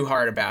thinking too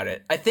hard about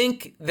it. I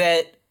think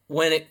that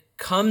when it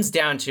comes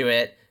down to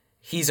it,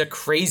 he's a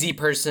crazy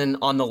person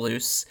on the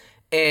loose,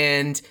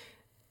 and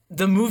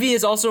the movie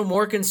is also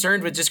more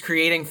concerned with just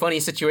creating funny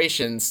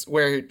situations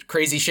where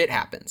crazy shit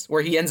happens,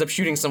 where he ends up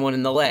shooting someone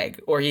in the leg,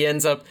 or he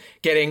ends up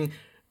getting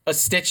a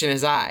stitch in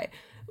his eye.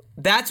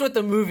 That's what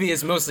the movie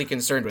is mostly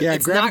concerned with. Yeah,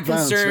 it's not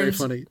concerned. Very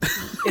funny.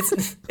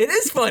 It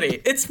is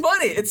funny. It's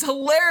funny. It's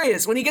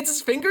hilarious. When he gets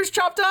his fingers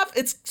chopped off,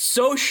 it's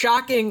so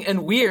shocking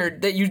and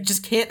weird that you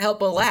just can't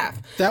help but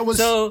laugh. That was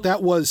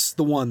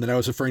the one that I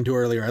was referring to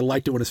earlier. I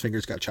liked it when his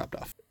fingers got chopped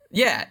off.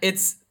 Yeah,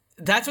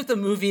 that's what the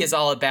movie is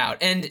all about.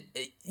 And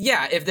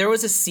yeah, if there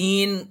was a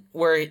scene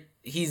where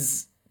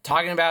he's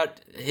talking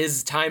about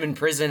his time in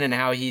prison and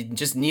how he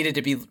just needed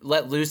to be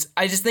let loose,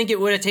 I just think it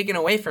would have taken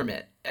away from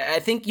it. I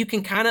think you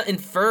can kind of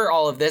infer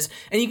all of this,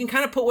 and you can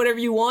kind of put whatever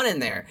you want in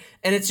there.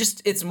 And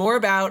it's more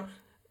about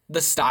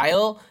the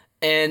style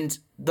and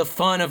the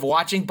fun of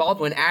watching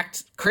Baldwin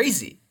act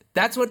crazy.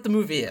 That's what the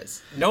movie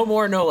is. No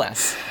more, no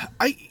less.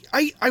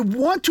 I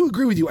want to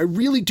agree with you. I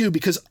really do,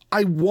 because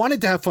I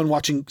wanted to have fun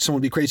watching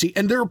someone be crazy.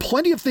 And there are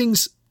plenty of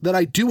things that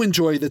I do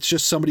enjoy that's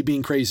just somebody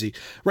being crazy.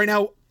 Right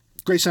now,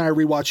 Grace and I are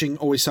rewatching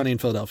Always Sunny in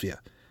Philadelphia.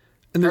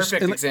 And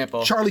Perfect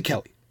example. Charlie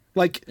Kelly.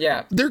 Like,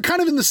 yeah, they're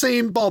kind of in the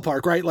same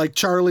ballpark, right? Like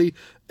Charlie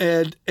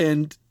and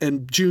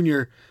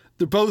Junior,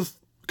 they're both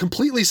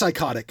completely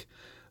psychotic.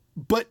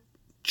 But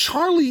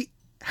Charlie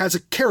has a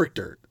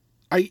character.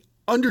 I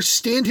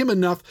understand him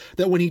enough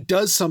that when he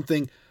does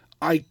something,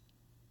 I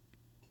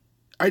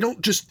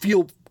don't just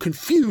feel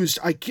confused.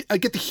 I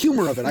get the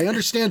humor of it. I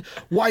understand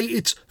why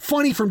it's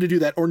funny for him to do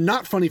that, or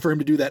not funny for him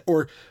to do that,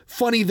 or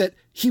funny that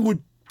he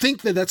would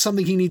think that that's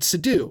something he needs to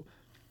do.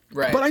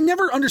 Right. But I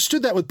never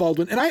understood that with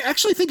Baldwin. And I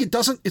actually think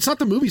it's not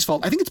the movie's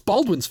fault. I think it's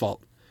Baldwin's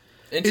fault.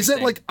 Is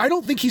that, like, I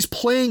don't think he's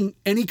playing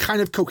any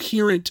kind of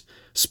coherent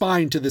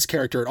spine to this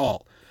character at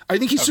all. I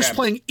think he's just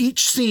playing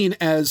each scene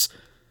as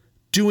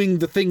doing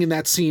the thing in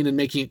that scene and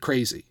making it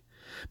crazy.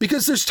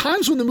 Because there's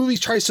times when the movie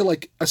tries to,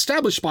 like,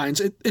 establish spines.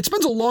 It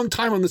spends a long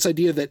time on this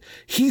idea that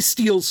he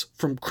steals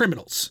from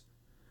criminals.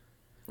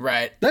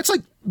 Right. That's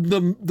like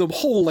the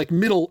whole like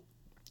middle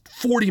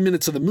 40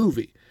 minutes of the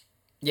movie.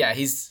 Yeah,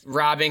 he's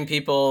robbing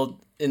people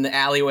in the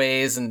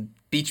alleyways and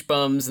beach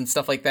bums and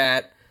stuff like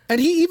that. And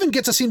he even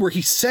gets a scene where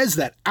he says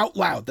that out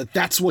loud, that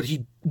that's what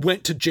he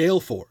went to jail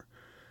for.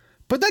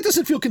 But that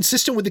doesn't feel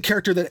consistent with the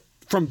character that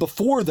from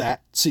before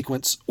that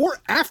sequence or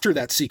after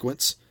that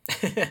sequence.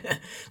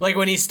 Like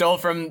when he stole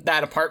from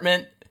that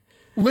apartment.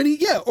 When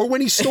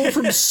he stole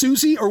from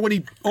Susie, or when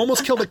he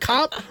almost killed a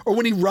cop, or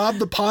when he robbed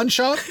the pawn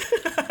shop.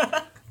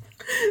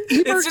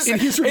 Ebert, in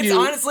his review,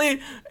 it's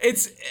honestly,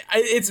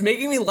 it's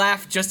making me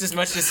laugh just as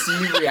much to see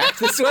you react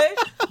this way.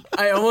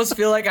 I almost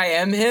feel like I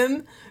am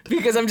him,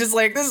 because I'm just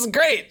like, this is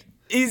great.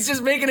 He's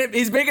just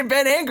he's making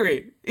Ben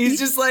angry. He's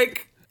just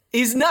like,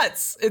 he's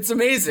nuts. It's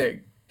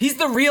amazing. He's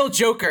the real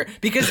Joker,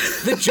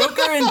 because the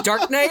Joker in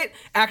Dark Knight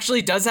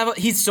actually does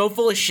he's so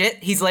full of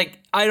shit. He's like,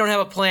 I don't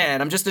have a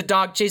plan. I'm just a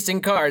dog chasing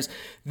cars.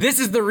 This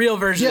is the real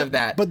version of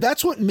that. But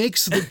that's what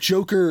makes the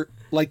Joker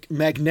like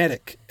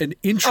magnetic and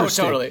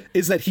interesting. Oh, totally.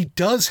 Is that he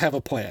does have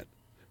a plan.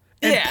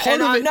 And yeah,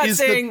 and I'm not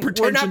saying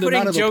we're not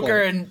putting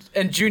Joker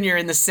and Junior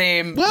in the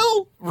same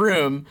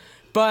room,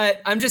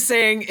 but I'm just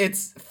saying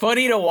it's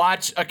funny to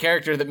watch a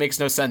character that makes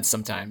no sense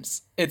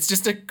sometimes. It's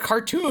just a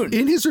cartoon.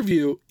 In his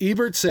review,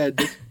 Ebert said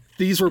that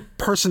these were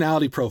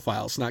personality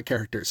profiles, not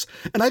characters.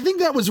 And I think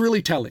that was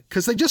really telling,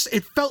 because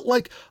it felt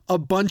like a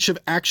bunch of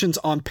actions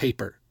on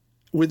paper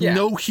with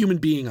no human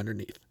being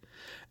underneath.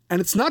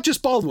 And it's not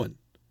just Baldwin,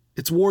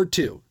 it's Ward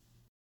too.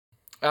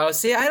 Oh,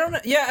 see, I don't know.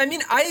 Yeah, I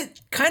mean, I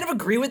kind of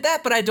agree with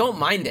that, but I don't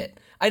mind it.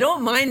 I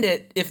don't mind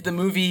it if the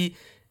movie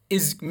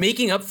is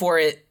making up for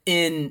it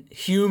in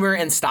humor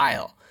and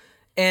style.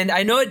 And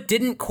I know it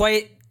didn't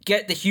quite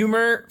get the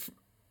humor.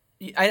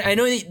 I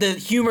know the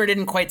humor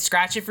didn't quite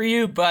scratch it for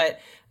you,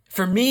 but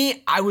for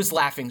me, I was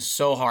laughing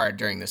so hard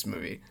during this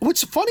movie.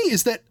 What's funny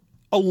is that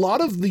a lot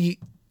of the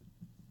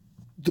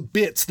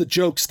bits, the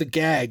jokes, the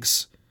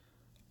gags,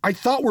 I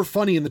thought were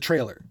funny in the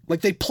trailer.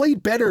 Like, they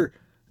played better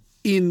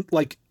in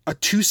like a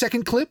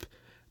 2-second clip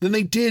than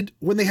they did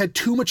when they had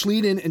too much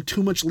lead in and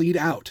too much lead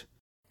out.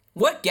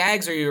 What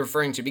gags are you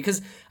referring to?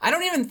 Because I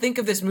don't even think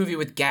of this movie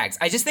with gags.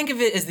 I just think of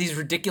it as these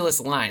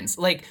ridiculous lines.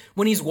 Like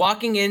when he's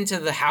walking into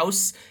the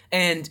house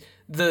and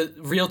the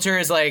realtor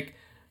is like,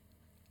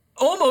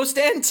 almost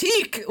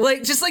antique,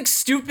 like just like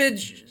stupid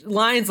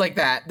lines like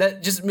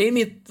that just made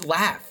me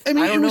laugh. I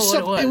mean, it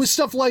was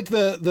stuff like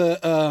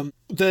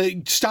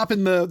the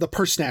stopping the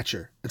purse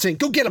snatcher and saying,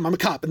 "Go get him, I'm a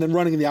cop," and then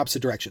running in the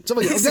opposite direction. So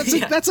like,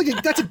 that's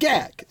a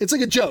gag. It's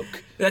like a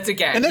joke. That's a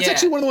gag, and that's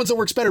actually one of the ones that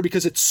works better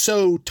because it's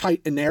so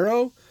tight and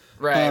narrow.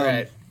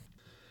 Right.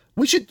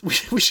 We should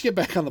get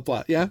back on the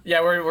plot. Yeah.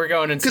 Yeah, we're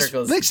going in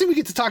circles. The next thing we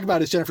get to talk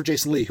about is Jennifer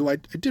Jason Leigh, who I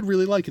did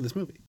really like in this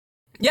movie.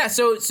 Yeah,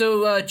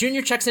 so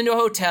Junior checks into a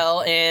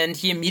hotel, and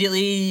he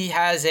immediately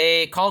has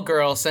a call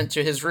girl sent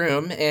to his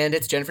room, and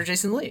it's Jennifer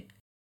Jason Leigh.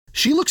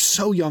 She looks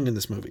so young in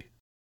this movie.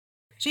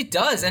 She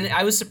does, and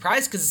I was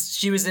surprised because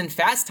she was in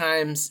Fast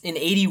Times in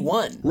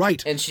 1981.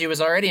 Right. And she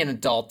was already an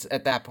adult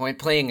at that point,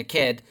 playing a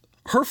kid.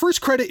 Her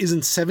first credit is in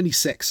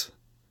 1976.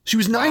 She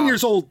was 9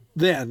 years old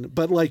then,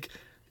 but like,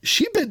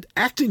 she'd been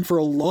acting for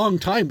a long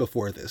time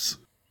before this.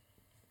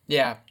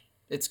 Yeah.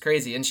 It's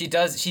crazy. And she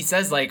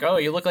says like, oh,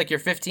 you look like you're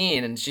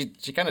 15. And she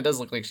kind of does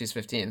look like she's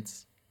 15.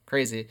 It's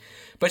crazy.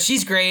 But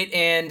she's great.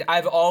 And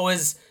I've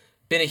always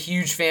been a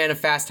huge fan of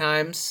Fast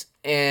Times.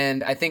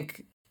 And I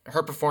think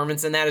her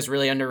performance in that is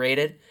really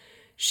underrated.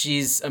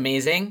 She's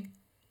amazing.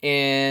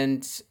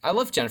 And I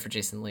love Jennifer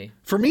Jason Leigh.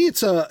 For me,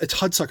 it's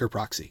Hudsucker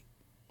Proxy.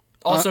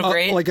 Also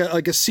great. Like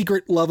a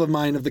secret love of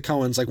mine of the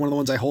Coens, like one of the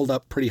ones I hold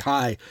up pretty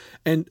high.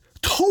 And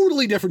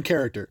totally different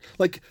character.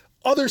 Like,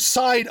 other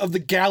side of the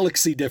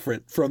galaxy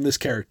different from this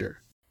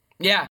character.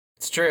 Yeah,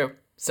 it's true.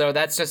 So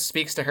that just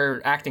speaks to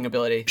her acting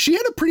ability. She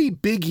had a pretty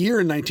big year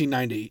in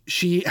 1990.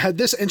 She had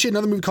this, and she had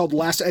another movie called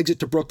Last Exit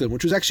to Brooklyn,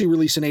 which was actually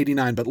released in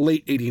 1989, but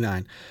late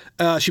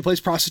 1989. She plays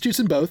prostitutes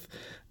in both,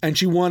 and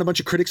she won a bunch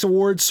of critics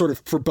awards sort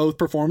of for both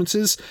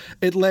performances.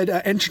 It led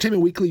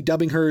Entertainment Weekly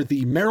dubbing her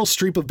the Meryl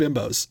Streep of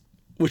bimbos,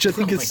 which I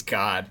think is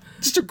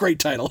just a great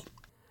title.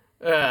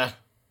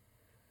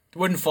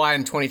 Wouldn't fly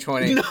in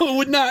 2020. No, it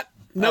would not.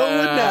 No,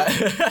 it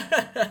would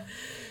not.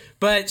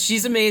 But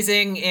she's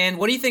amazing. And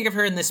what do you think of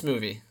her in this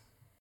movie?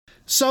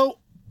 So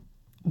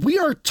we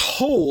are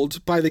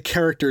told by the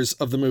characters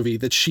of the movie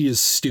that she is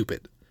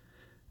stupid.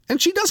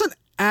 And she doesn't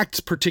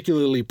act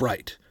particularly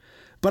bright.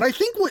 But I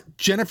think what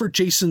Jennifer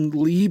Jason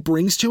Leigh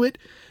brings to it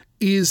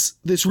is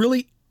this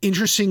really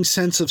interesting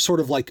sense of sort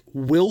of like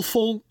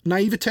willful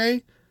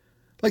naivete.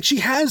 Like, she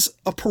has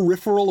a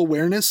peripheral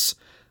awareness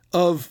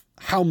of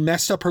how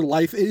messed up her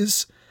life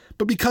is.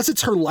 But because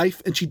it's her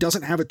life and she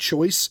doesn't have a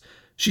choice,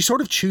 she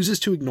sort of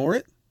chooses to ignore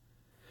it.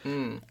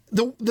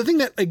 The thing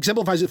that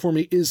exemplifies it for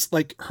me is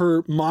like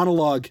her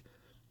monologue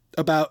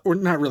about, or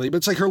not really, but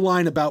it's like her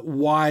line about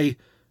why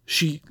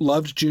she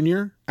loved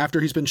Junior after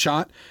he's been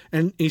shot.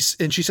 And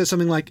she says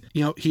something like,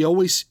 you know, he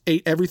always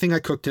ate everything I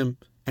cooked him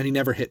and he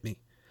never hit me.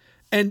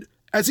 And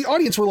as the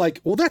audience, we're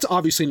like, well, that's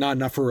obviously not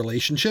enough for a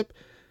relationship.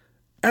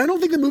 And I don't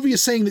think the movie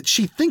is saying that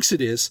she thinks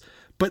it is,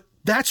 But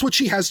that's what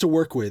she has to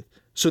work with.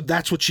 So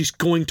that's what she's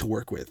going to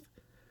work with.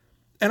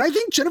 And I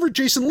think Jennifer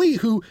Jason Leigh,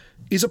 who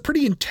is a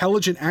pretty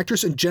intelligent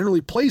actress and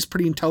generally plays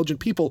pretty intelligent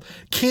people,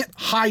 can't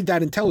hide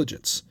that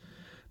intelligence.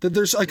 That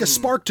there's like a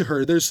spark to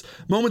her. There's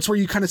moments where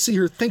you kind of see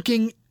her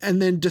thinking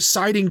and then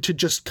deciding to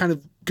just kind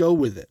of go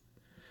with it.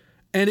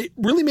 And it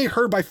really made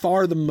her by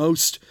far the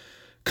most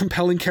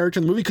compelling character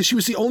in the movie, because she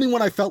was the only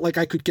one I felt like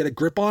I could get a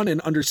grip on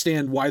and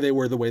understand why they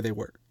were the way they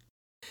were.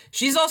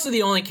 She's also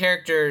the only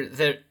character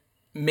that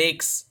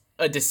makes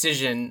a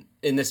decision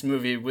in this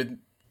movie with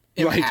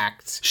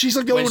impact. Right. She's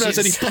like the only one who has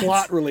any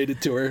plot related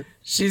to her.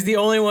 She's the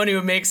only one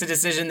who makes a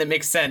decision that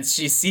makes sense.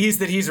 She sees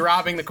that he's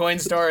robbing the coin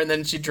store and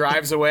then she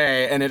drives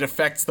away and it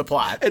affects the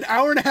plot. An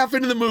hour and a half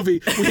into the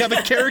movie, we have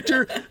a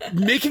character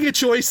making a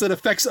choice that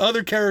affects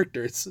other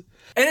characters.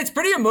 And it's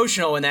pretty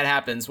emotional when that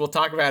happens. We'll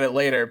talk about it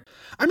later.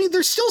 I mean,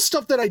 there's still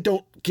stuff that I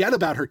don't get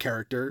about her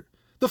character.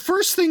 The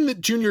first thing that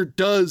Junior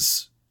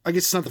does, I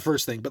guess it's not the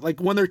first thing, but like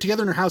when they're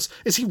together in her house,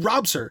 is he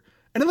robs her.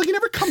 And then like it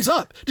never comes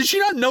up. Did she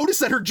not notice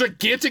that her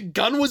gigantic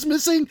gun was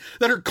missing?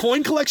 That her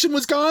coin collection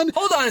was gone?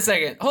 Hold on a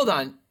second. Hold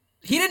on.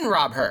 He didn't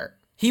rob her.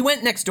 He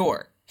went next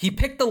door. He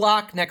picked the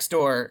lock next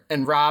door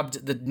and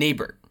robbed the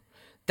neighbor.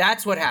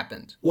 That's what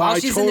happened. Wow, While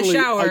she's in the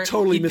shower, I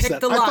totally he missed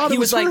picked that. the lock. I thought it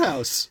was her like,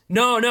 house.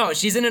 No,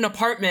 she's in an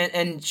apartment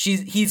and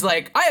he's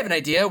like, I have an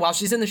idea. While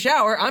she's in the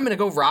shower, I'm going to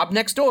go rob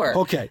next door.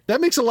 Okay, that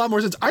makes a lot more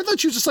sense. I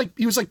thought she was just like,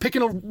 he was like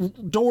picking a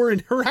door in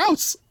her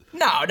house.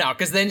 No,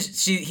 because then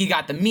he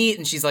got the meat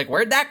and she's like,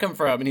 where'd that come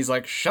from? And he's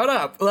like, shut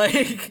up.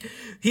 Like,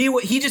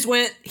 he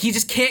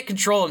just can't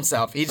control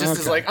himself. He just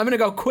is like, I'm going to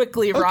go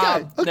quickly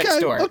rob next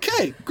door.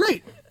 Okay,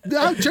 great.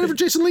 Jennifer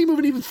Jason Leigh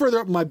moving even further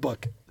up in my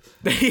book.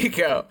 There you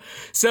go.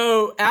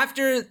 So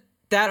after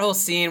that whole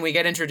scene, we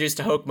get introduced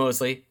to Hoke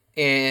Mosley,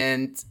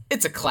 and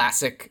it's a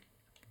classic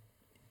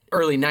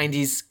early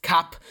 90s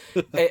cop,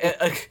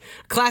 a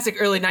classic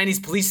early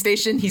 90s police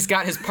station. He's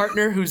got his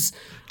partner who's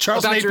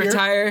Charles about Napier. to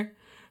retire.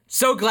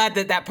 So glad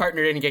that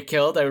partner didn't get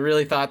killed. I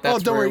really thought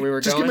that's don't where worry. we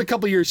were Just going. give him a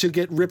couple years, he'll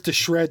get ripped to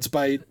shreds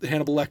by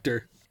Hannibal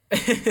Lecter.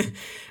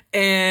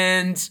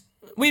 And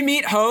we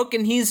meet Hoke,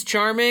 and he's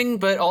charming,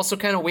 but also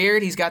kind of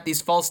weird. He's got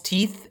these false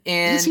teeth,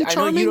 and Is he I know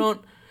charming? you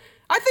don't.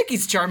 I think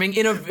he's charming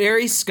in a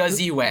very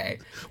scuzzy way.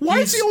 Why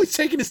is he always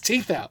taking his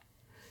teeth out?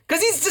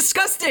 Because he's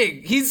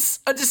disgusting. He's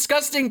a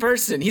disgusting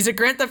person. He's a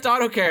Grand Theft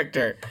Auto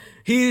character.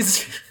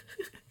 He's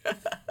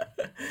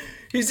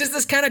just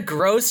this kind of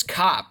gross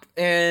cop,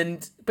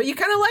 but you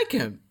kind of like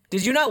him.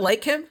 Did you not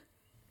like him?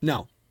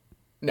 No.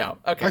 No.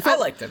 Okay, I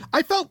liked him.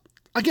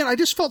 I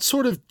just felt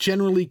sort of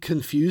generally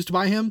confused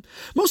by him.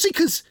 Mostly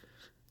because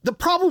the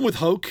problem with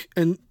Hoke,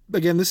 and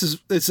again,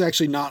 it's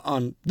actually not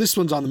on, this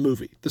one's on the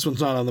movie. This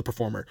one's not on the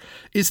performer,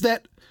 is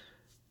that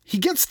he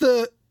gets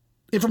the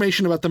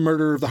information about the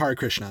murder of the Hare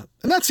Krishna.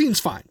 And that scene's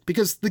fine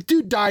because the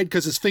dude died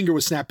because his finger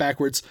was snapped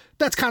backwards.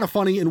 That's kind of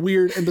funny and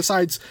weird. And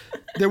besides,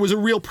 there was a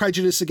real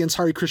prejudice against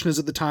Hare Krishnas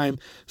at the time.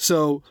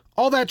 So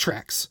all that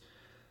tracks.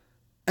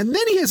 And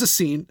then he has a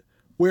scene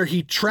where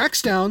he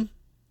tracks down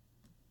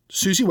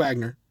Susie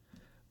Wagner,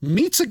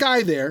 meets a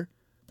guy there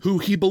who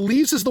he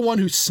believes is the one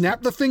who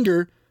snapped the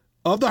finger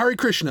of the Hare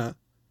Krishna,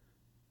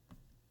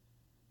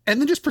 and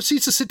then just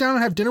proceeds to sit down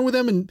and have dinner with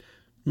him and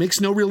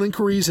makes no real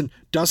inquiries and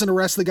doesn't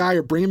arrest the guy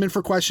or bring him in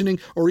for questioning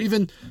or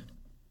even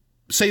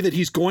say that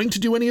he's going to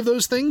do any of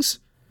those things.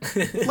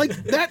 Like,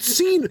 that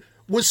scene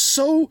was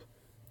so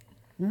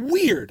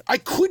weird. I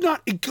could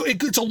not,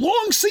 it's a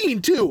long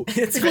scene too.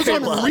 It goes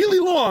on really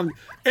long.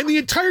 And the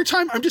entire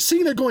time I'm just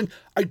sitting there going,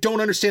 I don't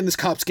understand this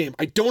cop's game.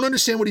 I don't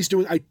understand what he's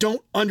doing. I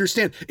don't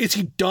understand. Is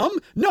he dumb?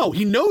 No,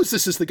 he knows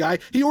this is the guy.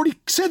 He already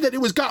said that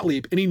it was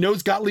Gottlieb, and he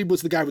knows Gottlieb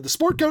was the guy with the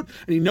sport coat,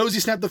 and he knows he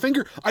snapped the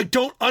finger. I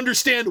don't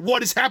understand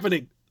what is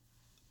happening.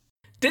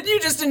 Didn't you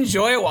just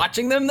enjoy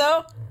watching them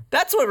though?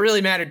 That's what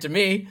really mattered to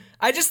me.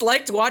 I just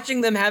liked watching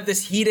them have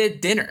this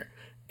heated dinner.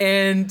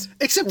 And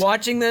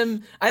watching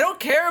them, I don't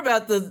care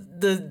about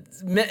the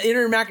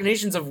inner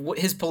machinations of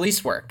his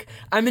police work.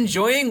 I'm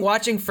enjoying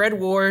watching Fred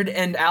Ward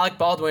and Alec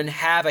Baldwin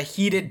have a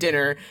heated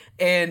dinner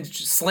and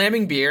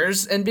slamming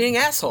beers and being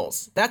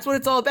assholes. That's what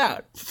it's all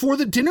about. For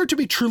the dinner to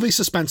be truly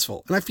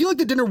suspenseful, and I feel like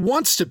the dinner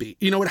wants to be.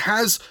 You know, it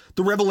has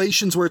the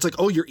revelations where it's like,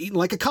 oh, you're eating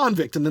like a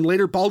convict, and then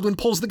later Baldwin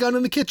pulls the gun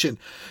in the kitchen.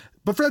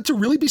 But for that to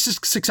really be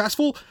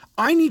successful,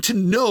 I need to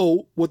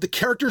know what the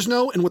characters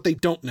know and what they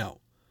don't know.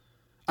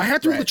 I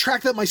have to be able to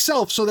track that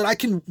myself so that I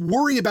can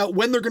worry about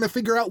when they're going to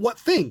figure out what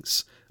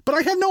things. But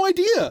I have no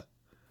idea.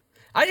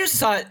 I just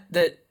thought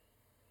that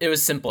it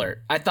was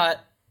simpler. I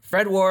thought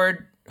Fred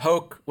Ward,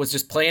 Hoke, was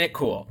just playing it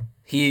cool.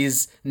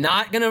 He's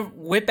not going to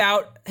whip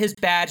out his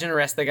badge and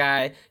arrest the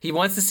guy. He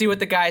wants to see what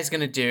the guy's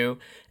going to do.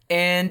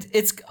 And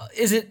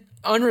is it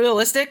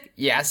unrealistic?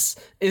 Yes.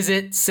 Is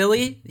it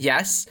silly?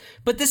 Yes.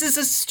 But this is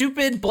a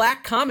stupid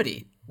black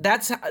comedy.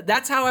 That's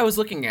how I was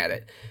looking at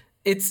it.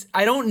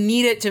 I don't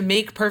need it to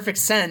make perfect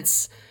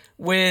sense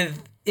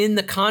within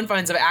the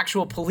confines of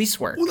actual police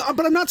work. Well,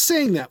 but I'm not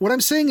saying that. What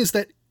I'm saying is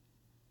that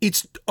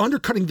it's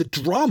undercutting the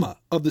drama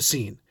of the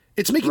scene.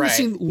 It's making the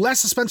scene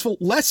less suspenseful,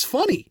 less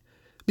funny.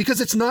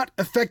 because it's not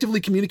effectively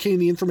communicating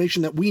the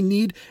information that we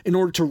need in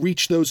order to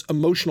reach those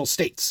emotional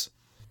states.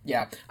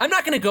 Yeah. I'm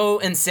not going to go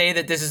and say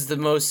that this is the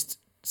most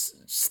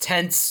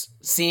tense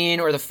scene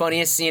or the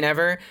funniest scene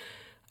ever.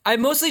 I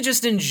mostly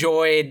just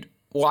enjoyed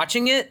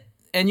watching it,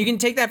 and you can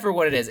take that for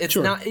what it is. It's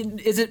Sure. not.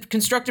 Is it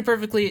constructed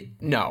perfectly?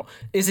 No.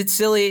 Is it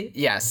silly?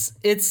 Yes.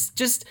 It's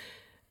just,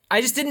 I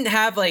just didn't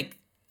have like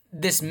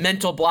this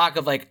mental block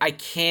of like, I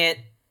can't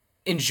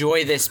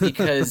enjoy this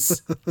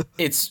because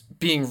it's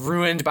being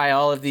ruined by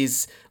all of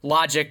these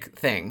logic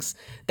things.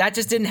 That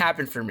just didn't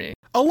happen for me.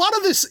 A lot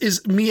of this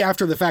is me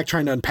after the fact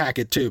trying to unpack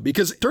it too,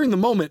 because during the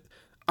moment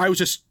I was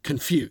just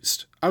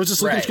confused. I was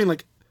just looking at the screen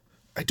like,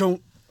 I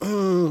don't,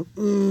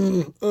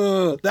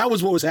 that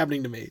was what was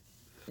happening to me.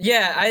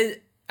 Yeah,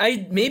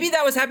 I maybe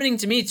that was happening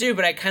to me too,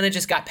 but I kind of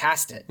just got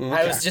past it. Okay.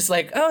 I was just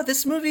like, oh,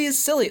 this movie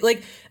is silly.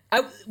 Like,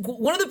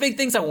 one of the big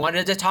things I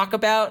wanted to talk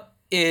about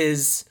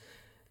is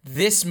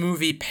this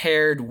movie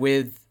paired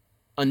with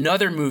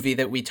another movie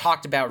that we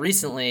talked about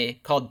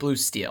recently called Blue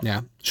Steel.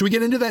 Yeah. Should we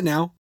get into that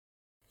now?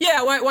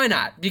 Yeah, why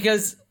not?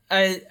 Because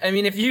I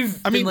mean, if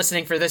you've been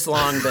listening for this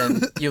long,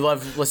 then you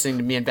love listening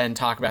to me and Ben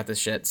talk about this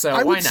shit. So I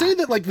why would not? say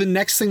that like the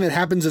next thing that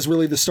happens is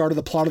really the start of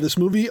the plot of this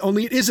movie,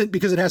 only it isn't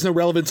because it has no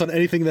relevance on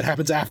anything that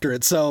happens after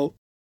it. So,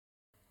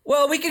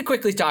 well, we could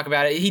quickly talk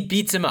about it. He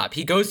beats him up.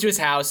 He goes to his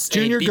house.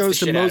 Junior and he beats goes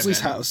to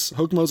Mosley's house,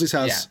 Hoke Mosley's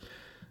house,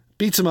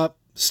 beats him up,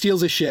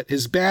 steals his shit,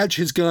 his badge,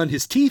 his gun,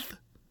 his teeth.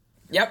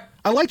 Yep.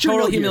 I like your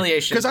total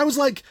humiliation. Because I was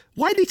like,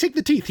 why did he take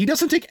the teeth? He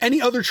doesn't take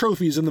any other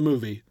trophies in the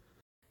movie.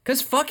 Because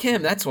fuck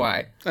him, that's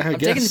why. I'm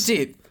guess. taking the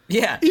teeth.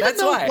 Yeah, Even that's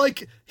though, why.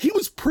 like, he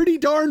was pretty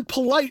darn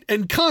polite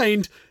and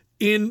kind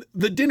in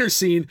the dinner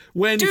scene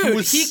when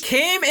he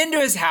came into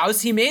his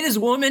house, he made his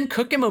woman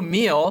cook him a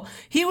meal.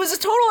 He was a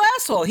total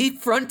asshole. He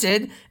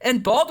fronted,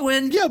 and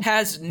Baldwin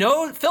has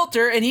no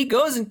filter, and he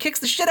goes and kicks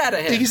the shit out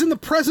of him. He's in the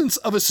presence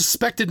of a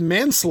suspected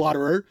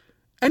manslaughterer,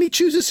 and he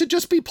chooses to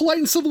just be polite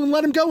and civil and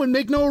let him go and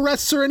make no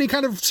arrests or any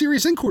kind of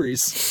serious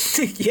inquiries.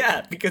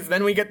 Yeah, because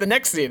then we get the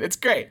next scene. It's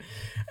great.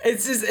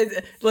 It's just,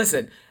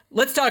 listen,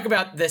 let's talk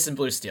about this in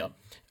Blue Steel.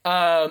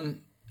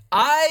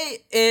 I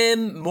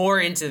am more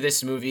into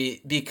this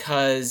movie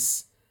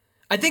because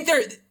I think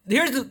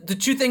here's the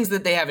two things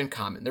that they have in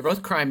common. They're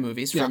both crime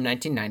movies from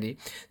 1990.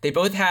 They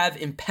both have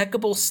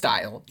impeccable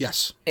style.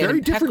 Yes.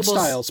 Very different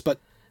styles, but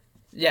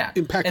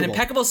impeccable. And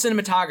impeccable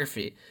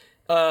cinematography.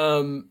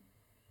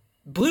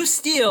 Blue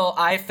Steel,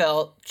 I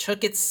felt,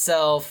 took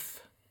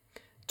itself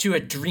to a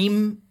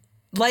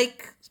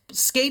dream-like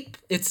scape.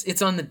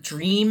 It's on the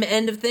dream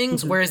end of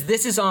things, whereas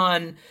this is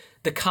on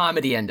the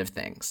comedy end of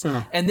things.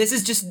 And this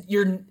is just,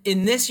 you're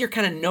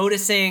kind of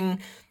noticing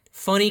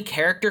funny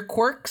character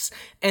quirks,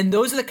 and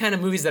those are the kind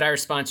of movies that I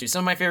respond to. Some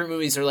of my favorite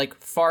movies are like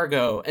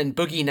Fargo and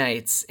Boogie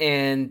Nights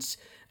and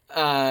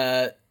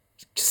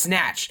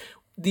Snatch.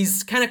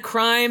 These kind of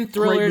crime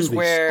thrillers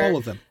where... all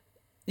of them.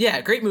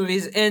 Yeah, great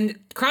movies. And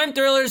crime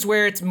thrillers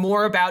where it's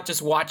more about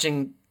just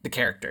watching the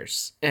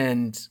characters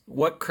and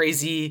what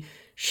crazy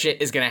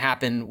shit is going to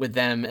happen with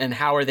them and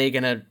how are they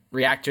going to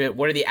react to it?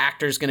 What are the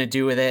actors going to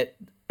do with it?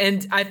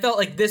 And I felt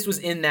like this was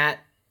in that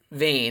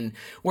vein,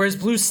 whereas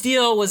Blue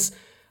Steel was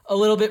a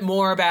little bit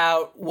more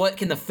about what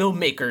can the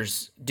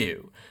filmmakers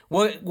do?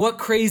 What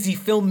crazy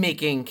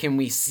filmmaking can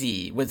we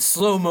see with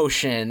slow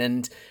motion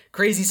and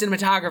crazy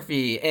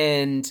cinematography?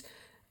 And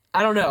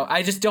I don't know.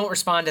 I just don't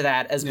respond to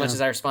that as much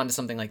as I respond to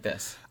something like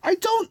this. I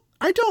don't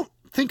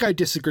think I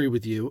disagree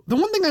with you. The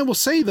one thing I will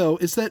say, though,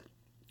 is that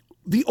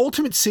the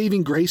ultimate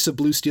saving grace of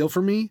Blue Steel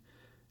for me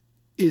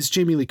is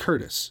Jamie Lee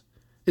Curtis.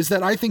 Is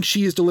that I think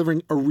she is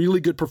delivering a really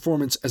good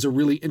performance as a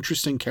really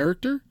interesting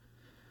character.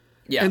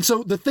 Yeah. And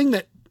so the thing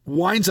that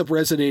winds up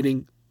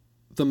resonating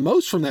the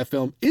most from that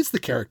film is the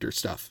character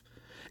stuff.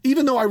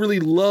 Even though I really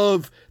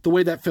love the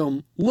way that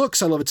film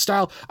looks, I love its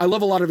style, I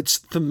love a lot of its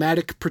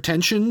thematic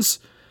pretensions.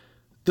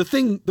 The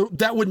thing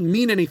that wouldn't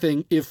mean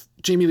anything if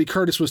Jamie Lee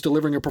Curtis was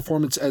delivering a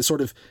performance as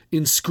sort of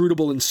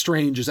inscrutable and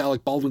strange as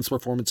Alec Baldwin's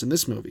performance in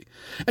this movie.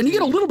 And you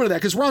get a little bit of that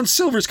because Ron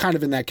Silver's kind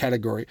of in that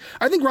category.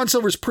 I think Ron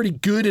Silver's pretty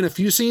good in a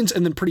few scenes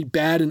and then pretty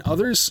bad in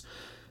others.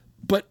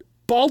 But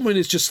Baldwin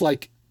is just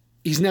like,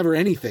 he's never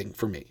anything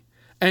for me.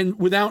 And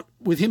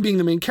with him being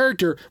the main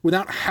character,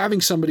 without having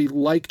somebody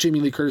like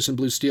Jamie Lee Curtis in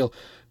Blue Steel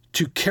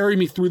to carry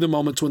me through the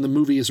moments when the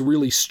movie is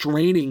really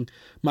straining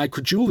my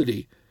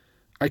credulity,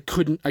 I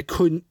couldn't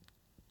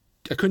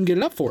get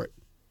it up for it.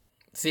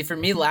 See, for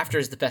me, laughter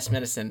is the best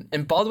medicine.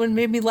 And Baldwin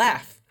made me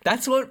laugh.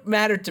 That's what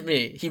mattered to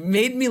me. He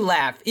made me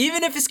laugh.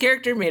 Even if his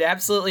character made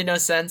absolutely no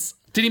sense.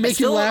 Did he make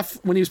you laugh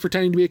when he was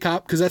pretending to be a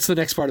cop? Because that's the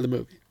next part of the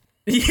movie.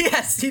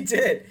 Yes, he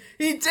did.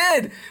 He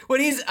did.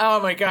 Oh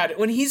my God.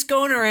 When he's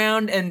going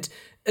around, and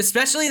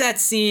especially that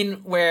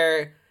scene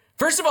where...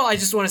 First of all, I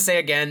just want to say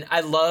again,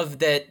 I love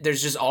that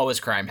there's just always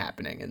crime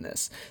happening in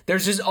this.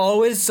 There's just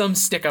always some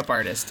stick-up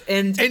artist.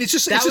 And it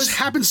just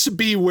happens to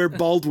be where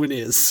Baldwin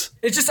is.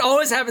 It just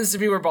always happens to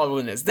be where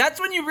Baldwin is.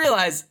 That's when you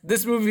realize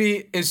this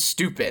movie is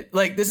stupid.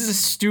 Like, this is a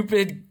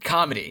stupid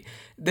comedy.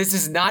 This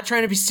is not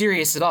trying to be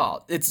serious at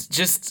all. It's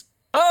just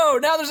oh,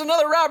 now there's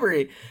another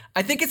robbery.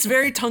 I think it's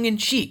very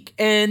tongue-in-cheek.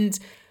 And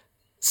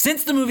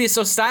since the movie is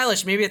so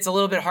stylish, maybe it's a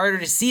little bit harder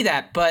to see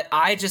that, but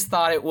I just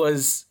thought it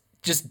was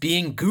just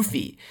being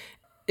goofy.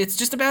 It's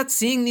just about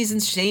seeing these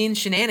insane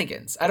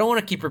shenanigans. I don't want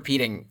to keep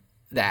repeating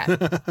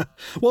that.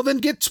 Well, then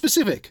get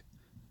specific.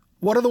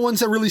 What are the ones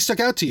that really stuck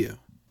out to you?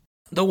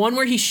 The one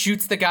where he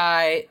shoots the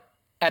guy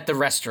at the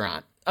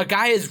restaurant. A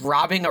guy is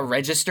robbing a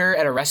register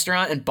at a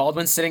restaurant, and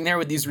Baldwin's sitting there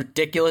with these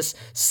ridiculous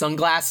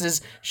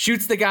sunglasses,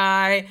 shoots the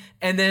guy,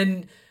 and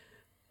then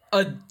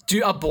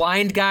a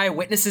blind guy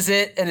witnesses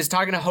it and is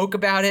talking to Hoke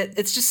about it.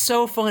 It's just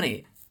so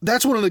funny.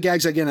 That's one of the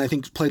gags, again, I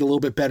think played a little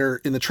bit better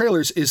in the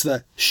trailers, is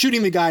the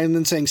shooting the guy and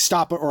then saying,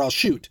 stop it or I'll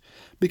shoot.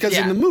 Because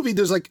in the movie,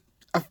 there's like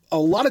a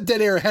lot of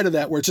dead air ahead of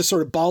that, where it's just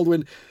sort of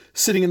Baldwin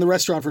sitting in the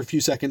restaurant for a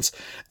few seconds.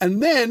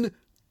 And then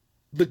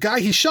the guy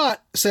he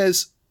shot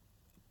says,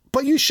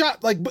 but you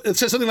shot, like, it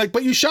says something like,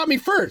 but you shot me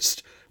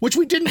first, which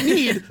we didn't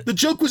need. The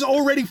joke was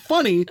already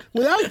funny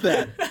without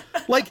that.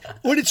 Like,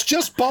 when it's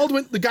just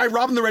Baldwin, the guy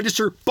robbing the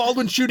register,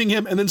 Baldwin shooting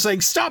him, and then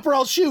saying, stop or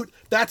I'll shoot,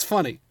 that's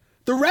funny.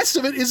 The rest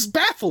of it is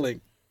baffling.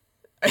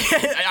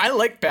 I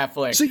like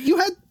baffling. So you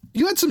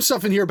had some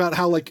stuff in here about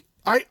how, like,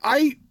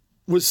 I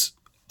was,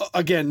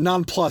 again,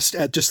 nonplussed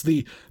at just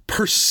the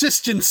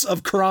persistence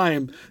of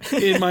crime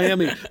in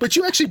Miami. But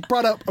you actually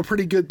brought up a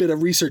pretty good bit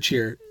of research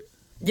here.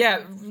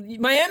 Yeah,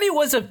 Miami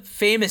was a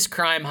famous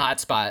crime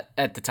hotspot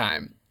at the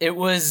time. It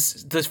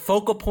was the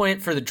focal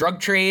point for the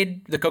drug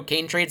trade, the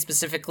cocaine trade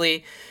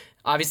specifically.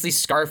 Obviously,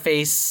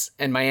 Scarface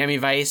and Miami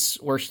Vice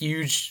were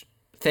huge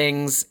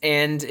things,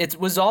 and it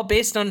was all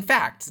based on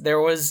fact. There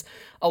was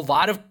a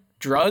lot of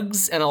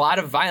drugs and a lot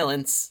of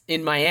violence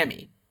in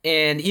Miami.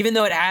 And even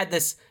though it had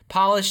this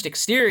polished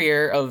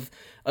exterior of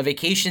a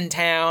vacation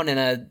town and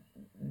a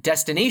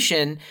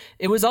destination,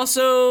 it was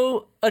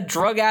also a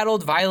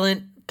drug-addled,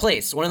 violent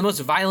place. One of the most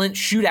violent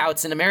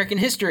shootouts in American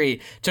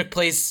history took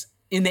place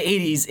in the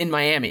 80s in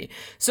Miami.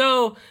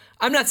 So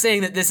I'm not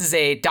saying that this is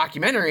a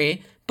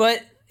documentary,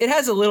 but it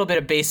has a little bit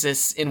of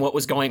basis in what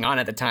was going on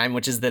at the time,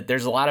 which is that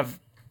there's a lot of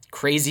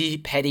crazy,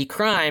 petty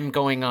crime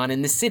going on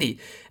in the city.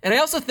 And I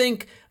also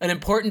think an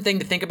important thing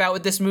to think about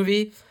with this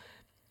movie,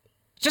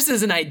 just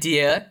as an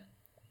idea,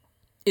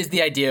 is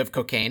the idea of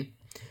cocaine.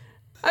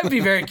 I'd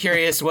be very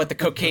curious what the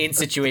cocaine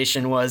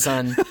situation was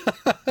on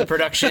the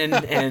production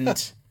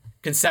and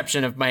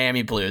conception of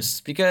Miami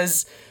Blues,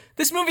 because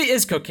this movie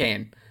is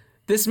cocaine.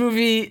 This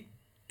movie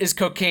is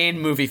cocaine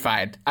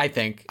movie-fied, I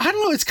think. I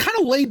don't know. It's kind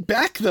of laid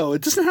back, though.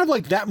 It doesn't have,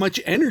 like, that much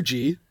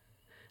energy.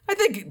 I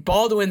think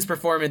Baldwin's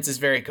performance is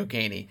very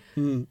cocaine-y.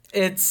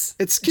 It's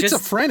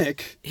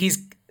schizophrenic.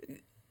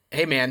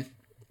 Hey, man,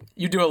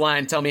 you do a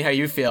line, tell me how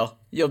you feel.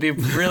 You'll be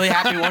really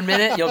happy one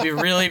minute, you'll be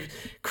really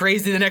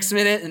crazy the next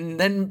minute, and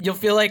then you'll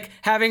feel like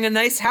having a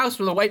nice house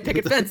with a white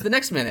picket fence the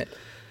next minute.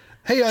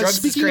 Hey,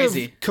 speaking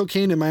of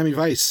cocaine and Miami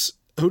Vice,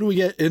 who do we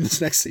get in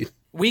this next scene?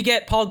 We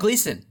get Paul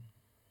Gleason,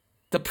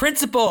 the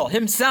principal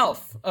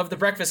himself of the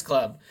Breakfast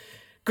Club.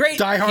 Great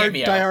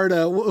cameo. Die Hard.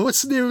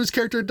 What's the name of his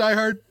character in Die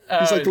Hard?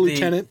 He's like the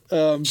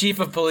lieutenant. Chief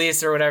of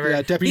police or whatever.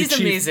 Yeah, deputy chief.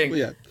 He's amazing.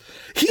 Yeah.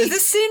 Is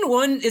this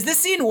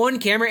scene one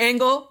camera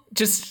angle,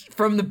 just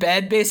from the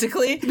bed,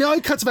 basically? No,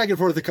 he cuts back and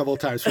forth a couple of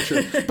times, for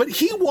sure. But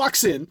he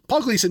walks in,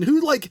 Paul Gleason,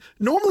 who, like,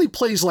 normally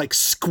plays, like,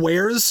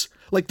 squares,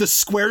 like the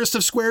squarest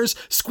of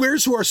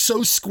squares who are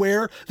so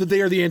square that they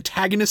are the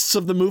antagonists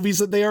of the movies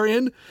that they are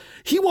in.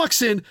 He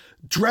walks in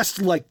dressed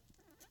like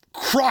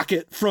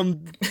Crockett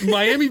from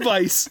Miami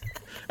Vice,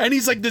 and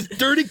he's like this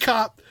dirty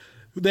cop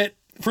that,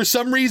 for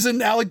some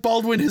reason, Alec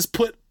Baldwin has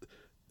put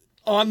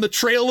on the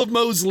trail of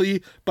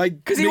Mosley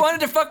because he wanted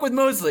to fuck with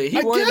Mosley.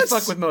 He wanted to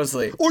fuck with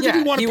Mosley. Or did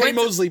he want to pay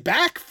Mosley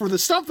back for the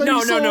stuff that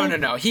he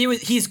sold? No.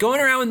 He's going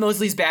around with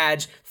Mosley's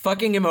badge,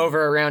 fucking him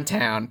over around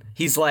town.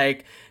 He's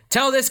like,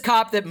 tell this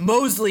cop that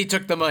Mosley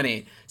took the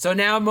money. So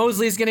now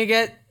Mosley's going to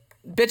get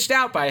bitched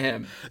out by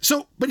him.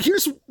 So, but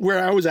here's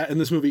where I was at in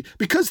this movie.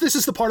 Because this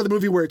is the part of the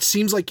movie where it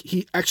seems like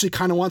he actually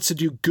kind of wants to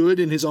do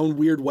good in his own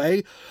weird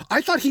way,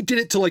 I thought he did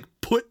it to, like,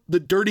 put the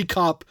dirty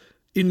cop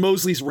in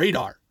Mosley's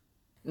radar.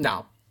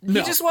 No. He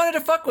just wanted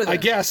to fuck with him. I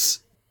guess.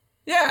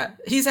 Yeah,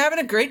 he's having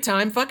a great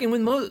time fucking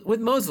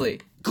with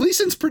Mosley.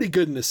 Gleason's pretty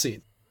good in this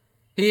scene.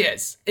 He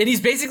is. And he's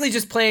basically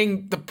just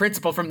playing the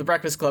principal from the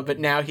Breakfast Club, but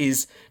now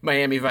he's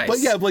Miami Vice. But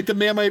yeah, like the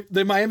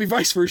Miami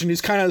Vice version,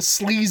 he's kind of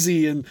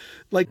sleazy and,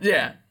 like,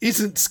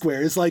 isn't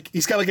square. It's like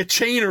he's got, like, a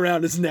chain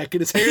around his neck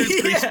and his hair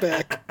is greased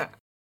back.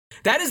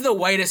 That is the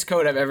whitest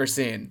coat I've ever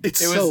seen.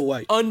 It was so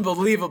white.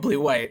 Unbelievably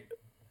white.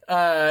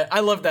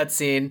 I love that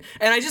scene.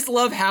 And I just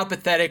love how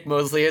pathetic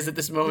Mosley is at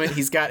this moment.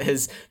 He's got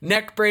his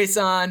neck brace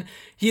on.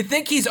 You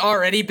think he's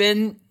already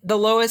been the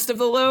lowest of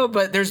the low,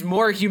 but there's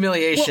more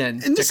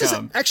humiliation and this to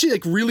come. Is actually,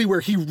 like, really where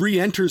he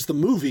re-enters the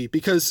movie,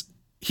 because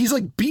he's,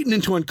 like, beaten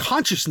into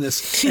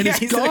unconsciousness and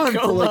he's gone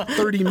for, like,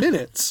 30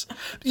 minutes.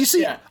 You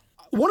see,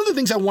 one of the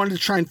things I wanted to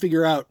try and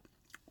figure out,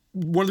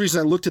 one of the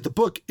reasons I looked at the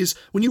book, is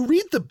when you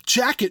read the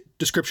jacket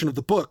description of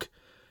the book,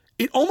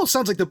 it almost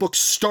sounds like the book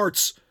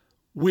starts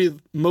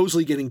with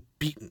Mosley getting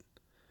beaten.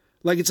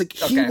 Like, it's like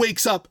he Okay.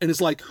 wakes up and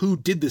is like, who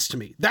did this to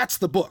me? That's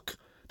the book.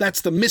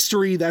 That's the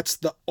mystery. That's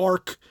the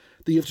arc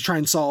that you have to try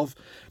and solve.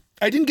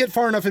 I didn't get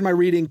far enough in my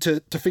reading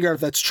to figure out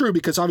if that's true,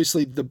 because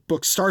obviously the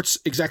book starts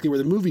exactly where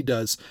the movie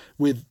does,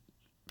 with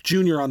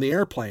Junior on the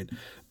airplane.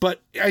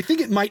 But I think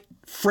it might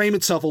frame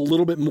itself a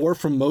little bit more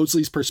from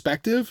Mosley's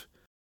perspective.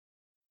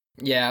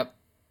 Yeah.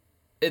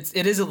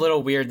 It is a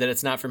little weird that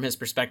it's not from his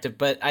perspective,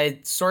 but I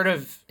sort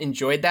of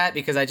enjoyed that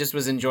because I just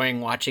was enjoying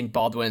watching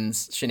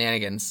Baldwin's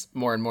shenanigans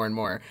more and more and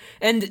more.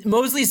 And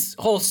Mosley's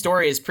whole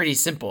story is pretty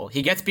simple.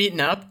 He gets beaten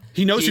up.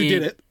 He knows who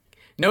did it.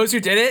 Knows who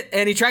did it,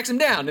 and he tracks him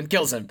down and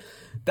kills him.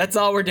 That's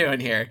all we're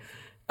doing here.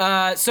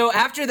 So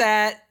after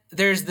that,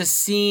 there's the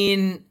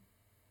scene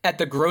at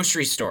the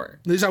grocery store.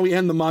 This is how we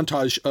end the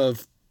montage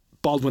of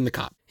Baldwin the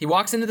cop. He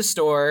walks into the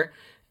store.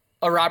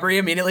 A robbery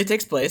immediately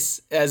takes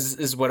place, as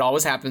is what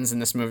always happens in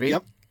this movie.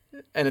 Yep.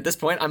 And at this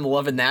point, I'm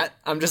loving that.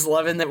 I'm just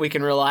loving that we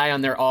can rely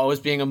on there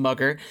always being a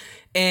mugger.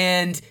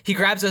 And he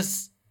grabs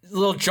a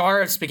little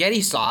jar of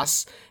spaghetti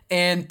sauce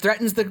and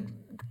threatens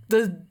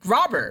the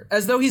robber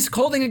as though he's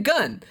holding a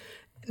gun.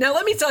 Now,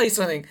 let me tell you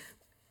something.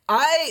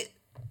 I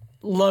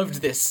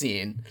loved this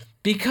scene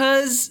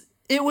because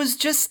it was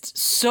just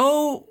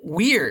so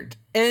weird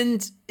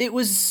and it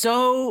was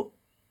so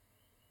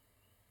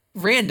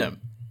random.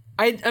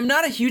 I'm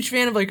not a huge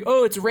fan of like,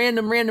 oh, it's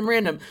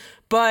random.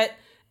 But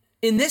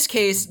in this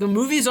case, the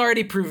movie's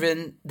already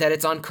proven that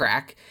it's on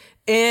crack,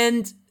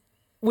 and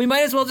we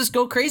might as well just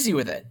go crazy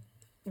with it.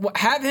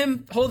 Have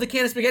him hold a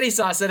can of spaghetti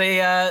sauce at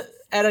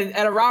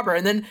a robber,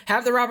 and then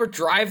have the robber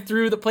drive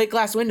through the plate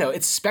glass window.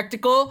 It's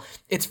spectacle,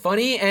 it's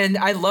funny, and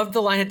I loved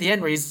the line at the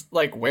end where he's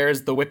like,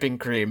 "Where's the whipping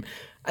cream?"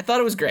 I thought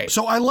it was great.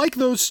 So I like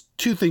those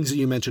two things that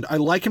you mentioned. I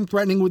like him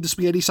threatening with the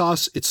spaghetti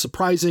sauce. It's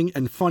surprising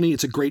and funny.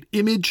 It's a great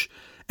image.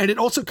 And it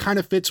also kind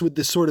of fits with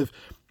this sort of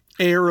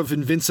air of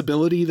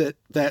invincibility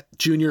that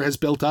Junior has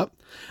built up.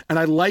 And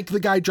I like the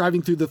guy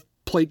driving through the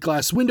plate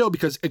glass window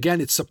because,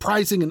 again, it's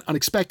surprising and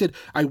unexpected.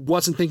 I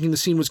wasn't thinking the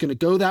scene was going to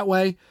go that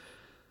way.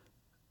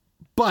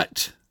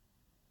 But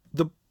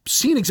the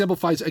scene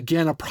exemplifies,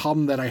 again, a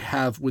problem that I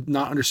have with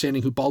not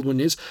understanding who Baldwin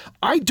is.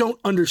 I don't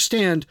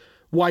understand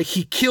why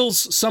he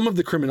kills some of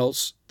the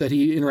criminals that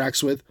he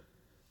interacts with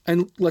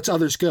and lets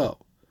others go.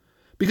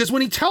 Because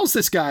when he tells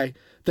this guy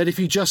that if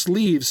he just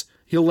leaves,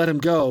 he'll let him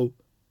go,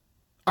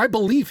 I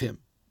believe him.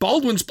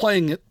 Baldwin's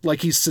playing it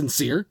like he's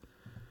sincere.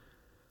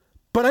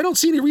 But I don't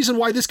see any reason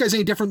why this guy's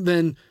any different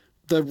than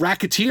the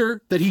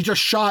racketeer that he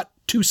just shot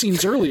 2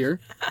 scenes earlier.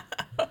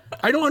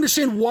 I don't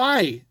understand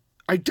why.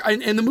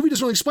 And the movie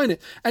doesn't really explain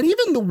it. And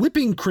even the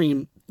whipping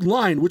cream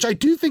line, which I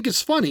do think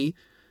is funny,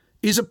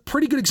 is a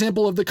pretty good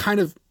example of the kind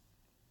of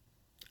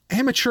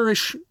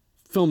amateurish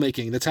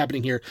filmmaking that's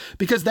happening here,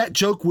 because that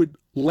joke would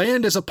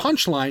land as a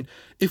punchline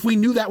if we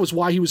knew that was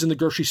why he was in the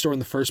grocery store in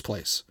the first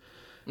place.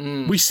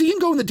 We see him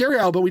go in the dairy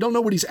aisle, but we don't know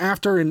what he's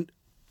after, and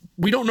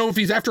we don't know if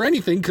he's after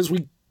anything because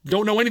we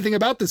don't know anything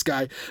about this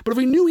guy. But if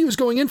we knew he was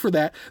going in for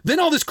that, then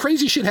all this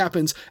crazy shit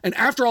happens, and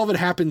after all of it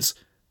happens,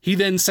 he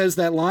then says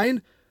that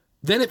line,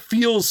 then it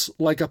feels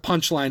like a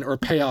punchline or a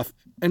payoff,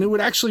 and it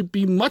would actually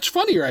be much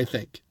funnier, I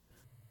think.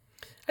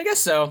 I guess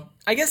so.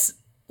 I guess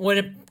when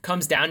it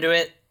comes down to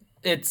it,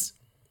 it's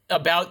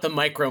about the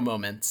micro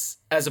moments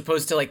as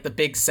opposed to like the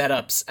big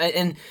setups.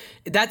 And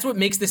that's what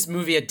makes this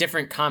movie a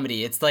different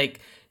comedy. It's like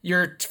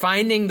you're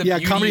finding the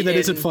beauty comedy that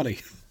isn't funny.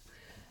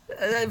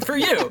 For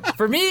you.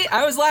 For me,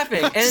 I was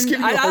laughing. And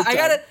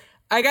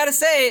I gotta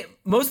say,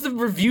 most of the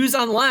reviews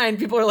online,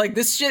 people are like,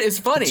 this shit is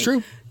funny. It's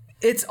true.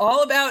 It's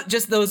all about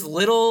just those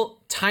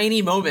little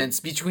tiny moments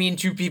between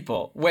two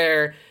people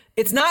where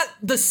it's not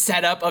the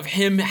setup of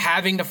him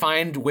having to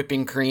find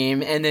whipping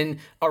cream and then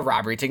a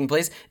robbery taking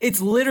place.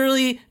 It's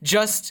literally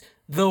just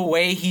the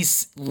way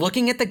he's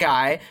looking at the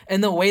guy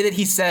and the way that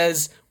he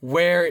says,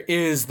 "Where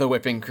is the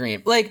whipping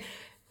cream?" Like,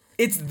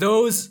 it's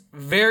those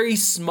very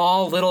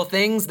small little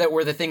things that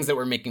were the things that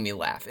were making me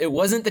laugh. It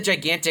wasn't the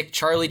gigantic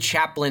Charlie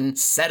Chaplin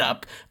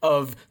setup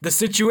of the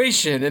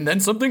situation and then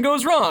something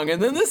goes wrong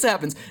and then this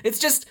happens. It's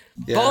just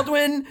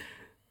Baldwin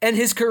and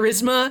his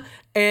charisma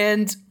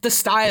and the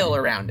style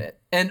around it.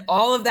 And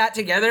all of that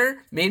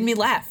together made me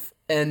laugh.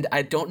 And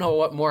I don't know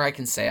what more I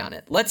can say on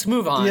it. Let's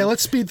move on. Yeah,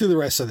 let's speed through the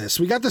rest of this.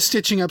 We got the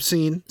stitching up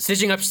scene.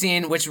 Stitching up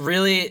scene, which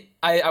really,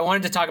 I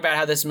wanted to talk about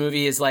how this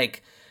movie is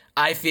like,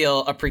 I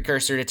feel a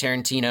precursor to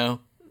Tarantino.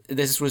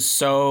 This was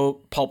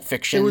so Pulp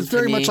Fiction. It was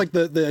very much like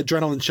the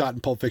adrenaline shot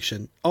in Pulp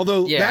Fiction.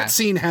 Although that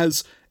scene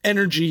has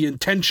energy and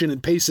tension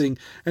and pacing,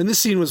 and this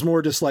scene was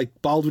more just like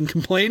Baldwin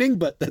complaining,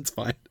 but that's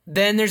fine.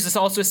 Then there's this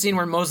also a scene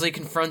where Mosley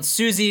confronts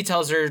Susie,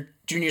 tells her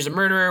Junior's a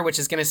murderer, which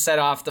is going to set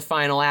off the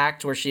final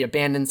act where she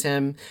abandons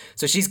him.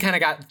 So she's kind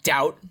of got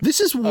doubt about him. This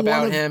is one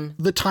of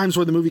the times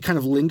where the movie kind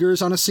of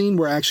lingers on a scene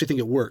where I actually think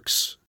it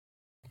works.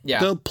 Yeah.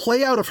 The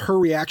play out of her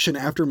reaction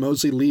after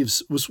Mosley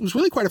leaves was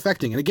really quite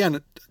affecting. And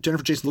again,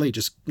 Jennifer Jason Leigh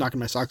just knocking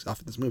my socks off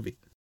in this movie.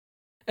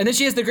 And then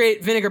she has the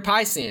great vinegar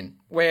pie scene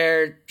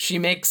where she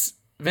makes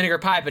vinegar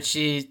pie, but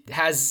she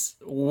has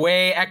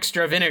way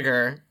extra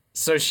vinegar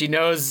So she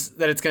knows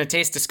that it's going to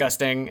taste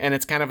disgusting, and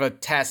it's kind of a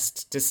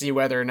test to see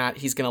whether or not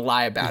he's going to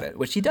lie about it,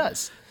 which he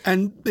does.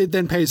 And it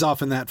then pays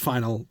off in that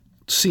final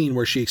scene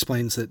where she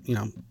explains that,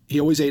 he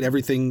always ate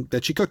everything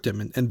that she cooked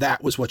him, and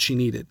that was what she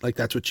needed. Like,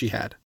 that's what she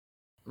had.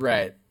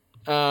 Right.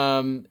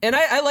 And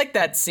I like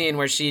that scene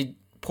where she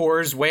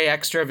pours way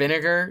extra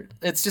vinegar.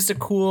 It's just a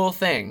cool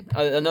thing.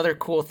 Another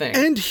cool thing.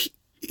 And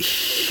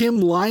him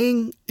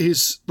lying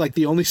is like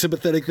the only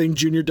sympathetic thing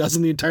Junior does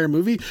in the entire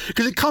movie,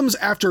 because it comes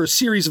after a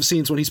series of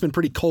scenes when he's been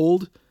pretty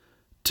cold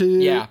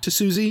to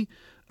Susie.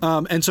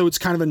 And so it's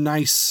kind of a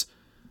nice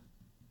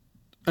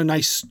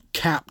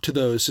cap to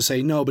those to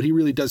say, no, but he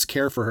really does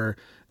care for her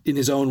in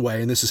his own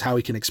way. And this is how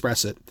he can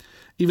express it.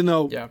 Even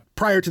though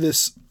prior to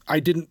this, I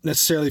didn't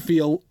necessarily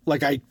feel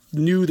like I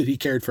knew that he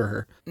cared for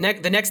her.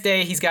 The next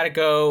day, he's got to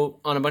go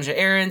on a bunch of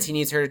errands. He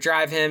needs her to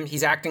drive him.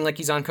 He's acting like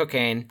he's on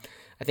cocaine.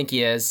 I think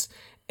he is.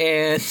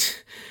 And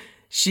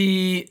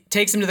she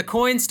takes him to the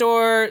coin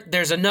store.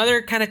 There's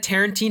another kind of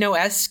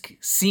Tarantino-esque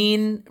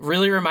scene.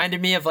 Really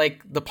reminded me of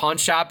like the pawn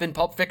shop in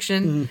Pulp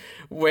Fiction,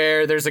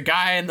 where there's a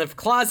guy in the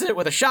closet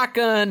with a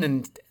shotgun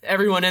and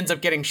everyone ends up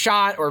getting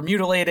shot or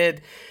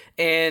mutilated.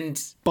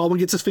 And Baldwin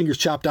gets his fingers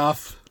chopped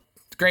off.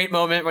 Great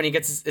moment when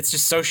it's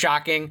just so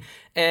shocking.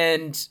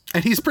 And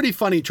he's pretty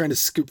funny trying to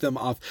scoop them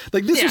off.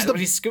 Like, this was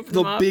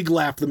the big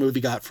laugh the movie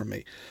got from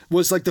me,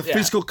 was like the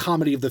physical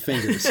comedy of the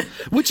fingers,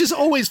 which is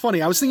always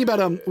funny. I was thinking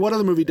about what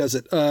other movie does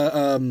it?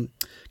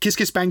 Kiss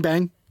Kiss Bang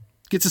Bang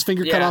gets his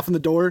finger cut off in the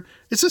door.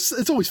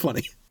 It's always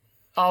funny.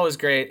 Always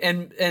great.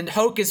 And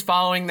Hoke is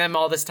following them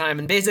all this time.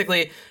 And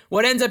basically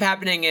what ends up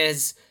happening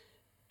is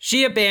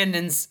she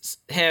abandons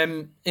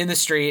him in the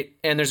street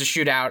and there's a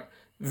shootout.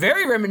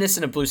 Very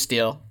reminiscent of Blue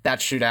Steel, that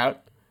shootout.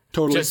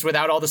 Totally. Just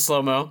without all the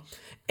slow-mo.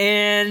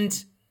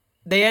 And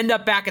they end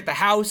up back at the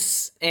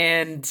house,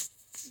 and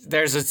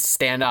there's a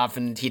standoff,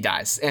 and he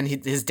dies. And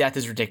his death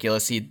is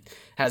ridiculous. He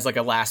has, like,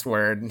 a last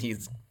word, and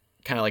he's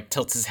kind of, like,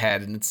 tilts his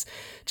head, and it's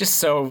just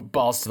so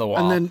balls to the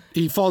wall. And then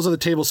he falls on the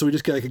table, so we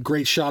just get, like, a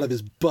great shot of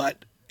his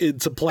butt in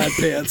some plaid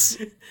pants.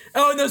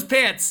 Oh, and those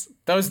pants.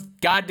 Those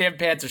goddamn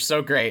pants are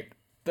so great.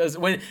 I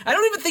don't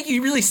even think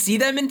you really see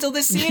them until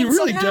this scene. You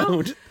really somehow.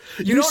 Don't.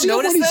 You don't see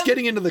notice when he's them?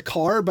 getting into the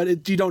car,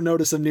 but you don't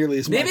notice them nearly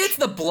as much. Maybe it's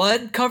the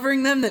blood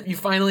covering them that you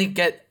finally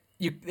get.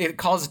 It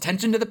calls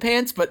attention to the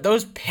pants, but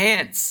those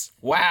pants,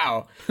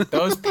 wow,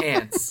 those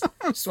pants.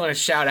 Just want to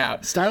shout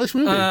out. Stylish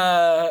movie.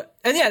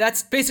 And yeah,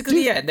 that's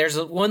basically it. There's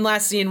one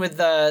last scene with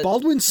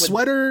Baldwin's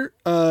sweater,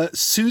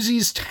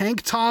 Susie's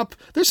tank top.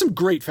 There's some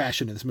great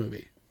fashion in this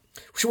movie.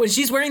 When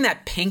she's wearing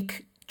that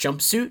pink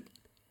jumpsuit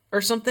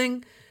or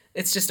something.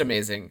 It's just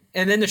amazing.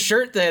 And then the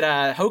shirt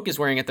that Hoke is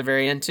wearing at the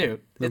very end too.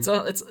 It's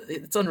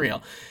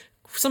unreal.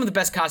 Some of the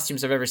best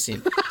costumes I've ever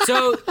seen.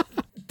 So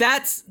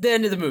that's the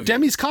end of the movie.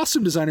 Demi's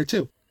costume designer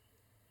too.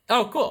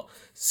 Oh, cool.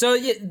 So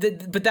yeah,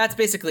 but that's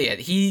basically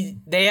it.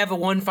 They have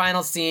one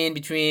final scene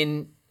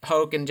between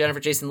Hoke and Jennifer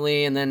Jason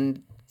Leigh, and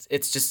then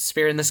it's just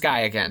Spear in the Sky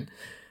again.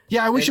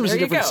 Yeah, I wish it was a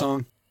different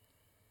song.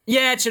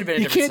 Yeah, it should have been a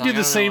different song. You can't do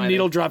the same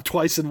needle drop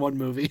twice in one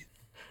movie.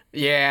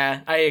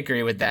 Yeah, I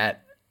agree with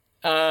that.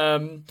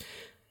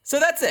 So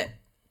that's it.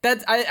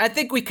 I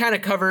think we kind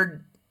of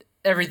covered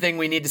everything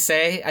we need to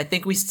say. I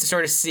think we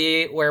sort of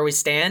see where we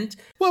stand.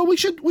 Well, we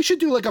should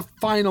do like a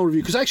final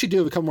review, because I actually do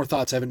have a couple more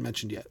thoughts I haven't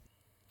mentioned yet.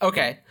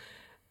 Okay.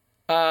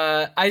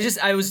 I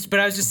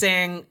was just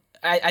saying,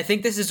 I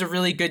think this is a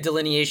really good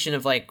delineation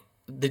of like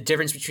the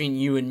difference between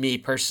you and me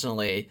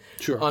personally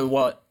on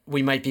what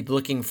we might be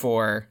looking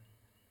for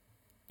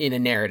in a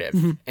narrative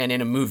and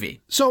in a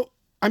movie. So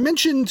I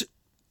mentioned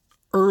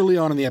early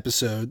on in the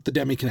episode, the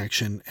Demi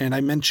connection, and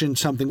I mentioned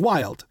something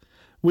wild,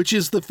 which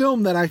is the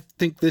film that I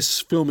think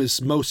this film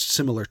is most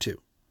similar to.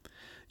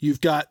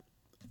 You've got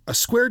a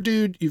square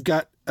dude, you've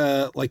got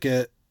like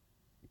a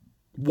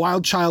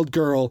wild child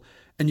girl,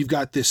 and you've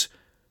got this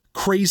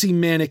crazy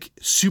manic,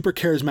 super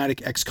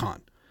charismatic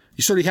ex-con.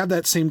 You sort of have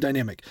that same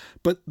dynamic,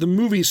 but the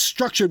movie is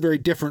structured very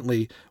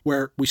differently,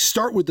 where we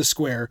start with the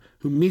square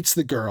who meets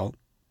the girl,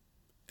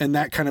 and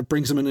that kind of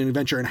brings him in an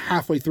adventure. And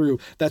halfway through,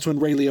 that's when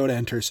Ray Liotta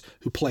enters,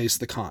 who plays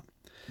the con.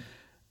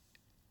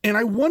 And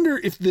I wonder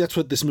if that's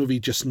what this movie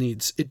just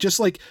needs. It just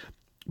like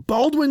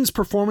Baldwin's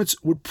performance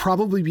would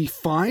probably be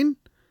fine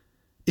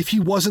if he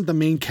wasn't the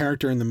main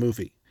character in the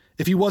movie.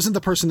 If he wasn't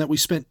the person that we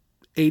spent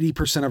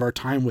 80% of our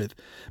time with,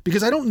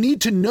 because I don't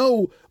need to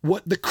know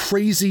what the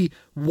crazy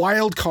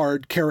wild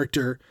card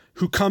character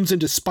who comes in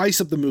to spice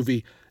up the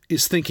movie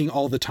is thinking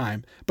all the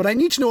time. But I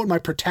need to know what my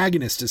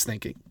protagonist is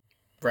thinking.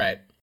 Right.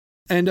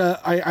 And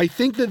I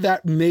think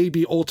that may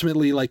be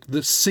ultimately like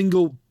the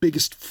single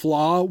biggest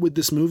flaw with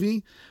this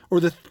movie,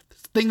 or the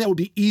thing that would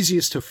be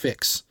easiest to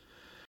fix.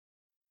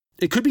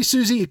 It could be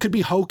Susie, it could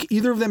be Hoke.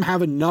 Either of them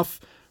have enough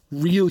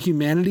real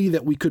humanity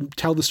that we could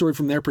tell the story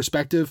from their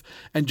perspective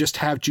and just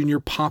have Junior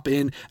pop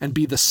in and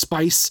be the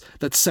spice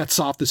that sets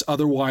off this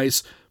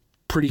otherwise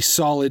pretty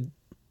solid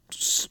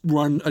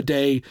run a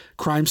day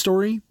crime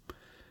story.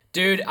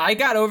 Dude, I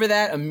got over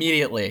that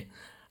immediately.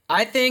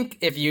 I think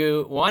if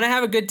you want to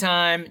have a good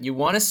time, you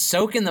want to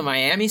soak in the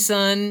Miami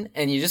sun,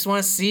 and you just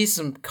want to see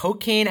some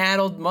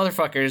cocaine-addled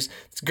motherfuckers,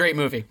 it's a great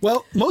movie.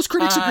 Well, most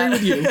critics agree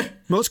with you.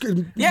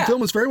 The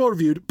film was very well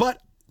reviewed,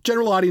 but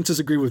general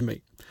audiences agree with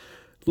me.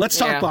 Let's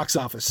talk box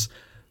office.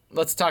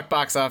 Let's talk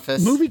box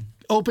office. Movie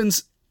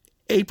opens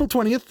April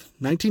 20th,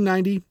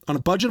 1990, on a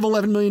budget of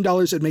 $11 million.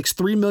 It makes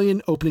 $3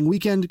 million opening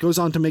weekend, goes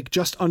on to make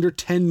just under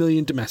 $10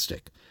 million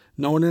domestic.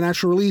 No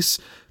international release,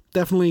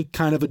 definitely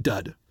kind of a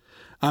dud.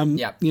 A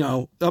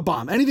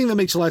bomb. Anything that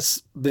makes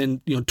less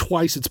than,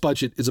 twice its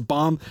budget is a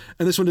bomb,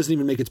 and this one doesn't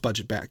even make its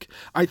budget back.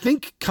 I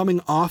think coming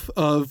off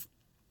of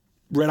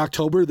Red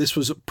October, this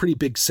was a pretty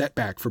big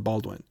setback for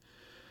Baldwin.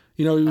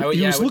 He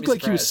looked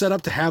like he was set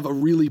up to have a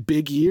really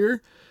big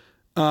year,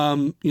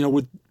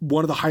 with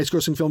one of the highest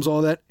grossing films, all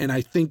of that. And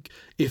I think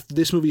if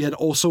this movie had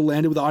also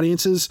landed with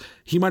audiences,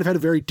 he might have had a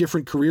very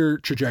different career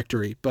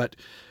trajectory, but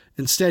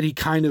instead he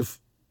kind of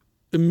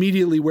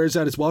immediately wears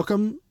out his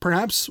welcome,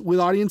 perhaps, with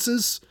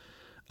audiences.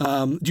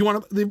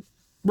 The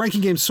ranking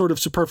game's sort of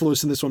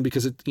superfluous in this one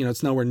because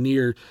it's nowhere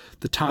near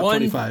the top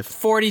 25.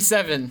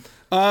 147.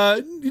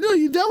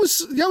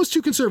 That was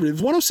too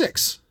conservative.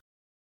 106.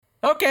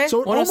 Okay.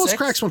 So it almost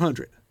cracks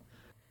 100.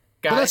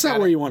 But that's not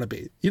where you want to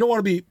be. You don't want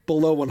to be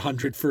below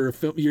 100 for a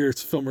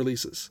year's film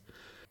releases.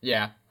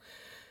 Yeah.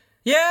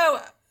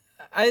 Yeah.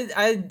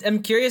 I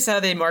am curious how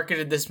they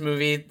marketed this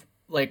movie.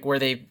 Like, were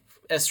they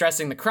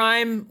stressing the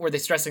crime? Were they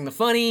stressing the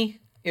funny?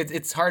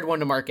 It's a hard one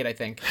to market, I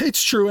think.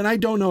 It's true, and I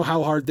don't know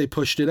how hard they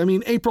pushed it. I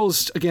mean,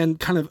 April's, again,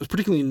 kind of,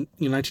 particularly in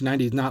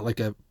 1990, is not like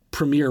a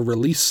premiere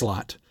release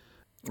slot.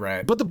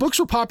 Right. But the books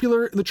were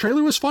popular, and the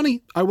trailer was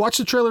funny. I watched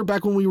the trailer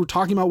back when we were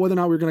talking about whether or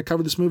not we were going to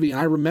cover this movie, and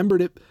I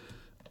remembered it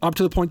up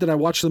to the point that I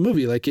watched the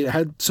movie. Like, it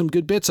had some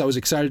good bits. I was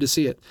excited to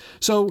see it.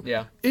 So,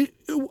 yeah.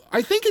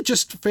 I think it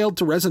just failed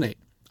to resonate.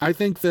 I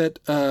think that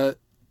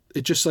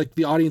it just, like,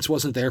 the audience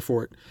wasn't there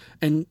for it.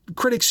 And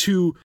critics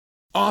who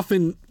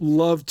often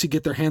love to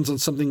get their hands on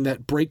something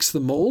that breaks the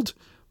mold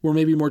were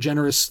maybe more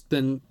generous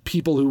than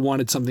people who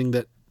wanted something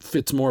that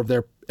fits more of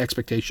their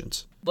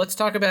expectations. Let's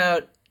talk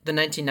about the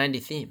 1990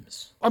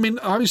 themes. I mean,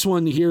 obvious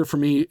one here for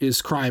me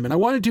is crime. And I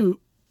wanted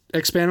to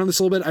expand on this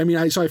a little bit. I mean,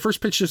 I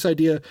first pitched this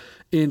idea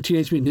in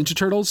Teenage Mutant Ninja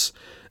Turtles,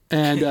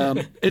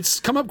 and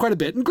it's come up quite a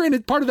bit. And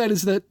granted, part of that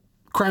is that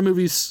crime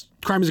is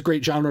a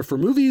great genre for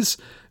movies.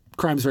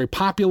 Crime is very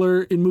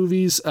popular in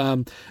movies.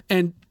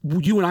 And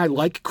you and I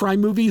like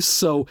crime movies.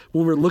 So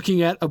when we're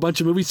looking at a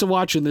bunch of movies to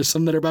watch and there's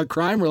some that are about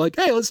crime, we're like,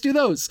 hey, let's do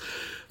those.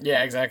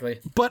 Yeah, exactly.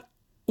 But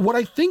what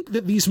I think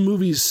that these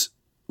movies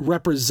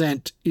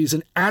represent is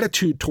an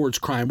attitude towards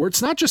crime where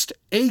it's not just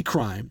a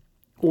crime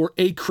or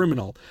a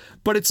criminal,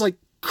 but it's like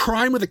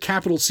crime with a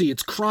capital C.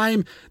 It's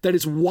crime that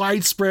is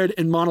widespread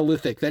and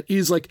monolithic, that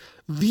is like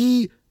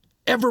the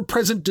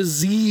ever-present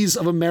disease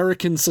of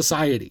American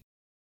society.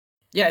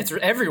 Yeah, it's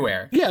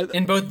everywhere. Yeah.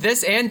 In both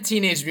this and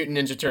Teenage Mutant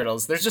Ninja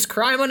Turtles. There's just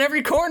crime on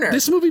every corner.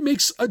 This movie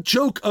makes a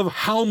joke of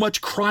how much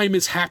crime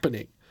is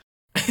happening.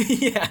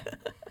 Yeah.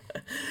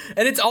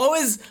 And it's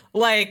always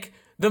like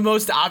the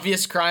most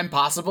obvious crime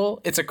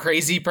possible. It's a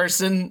crazy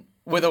person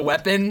with a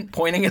weapon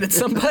pointing it at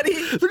somebody.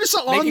 They're just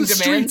on the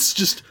streets,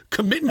 just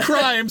committing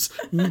crimes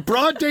in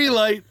broad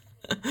daylight.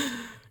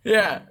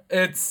 Yeah,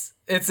 it's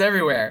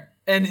everywhere.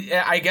 And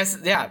I guess,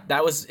 yeah,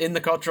 that was in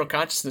the cultural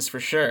consciousness for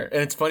sure.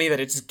 And it's funny that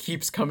it just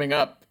keeps coming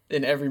up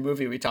in every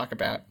movie we talk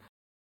about.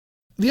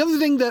 The other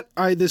thing that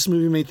this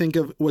movie made think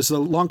of was the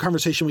long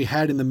conversation we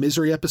had in the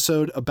Misery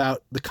episode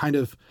about the kind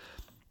of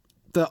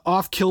the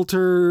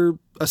off-kilter,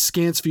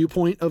 askance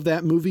viewpoint of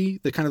that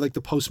movie, the kind of like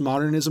the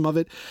postmodernism of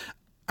it.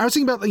 I was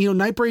thinking about,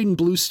 Nightbraid and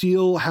Blue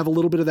Steel have a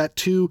little bit of that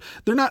too.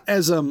 They're not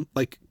as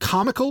like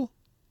comical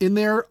in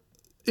their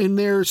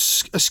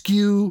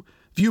askew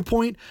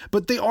viewpoint,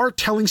 but they are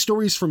telling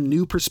stories from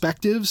new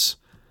perspectives.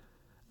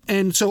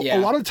 And so a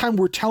lot of the time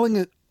we're telling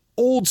an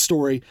old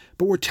story,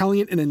 but we're telling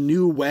it in a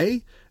new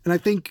way. And I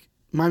think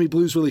Miami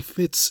Blues really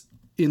fits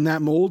in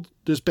that mold.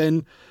 There's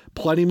been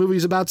plenty of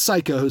movies about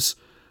psychos,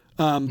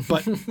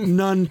 but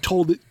none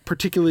told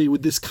particularly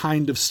with this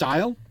kind of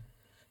style.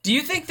 Do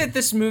you think that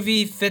this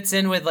movie fits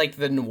in with like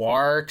the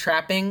noir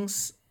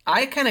trappings?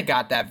 I kind of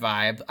got that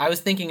vibe. I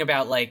was thinking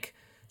about like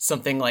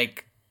something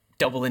like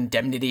Double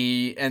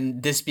Indemnity,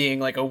 and this being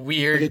like a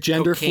weird, like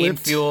a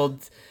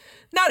cocaine-fueled,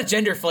 not a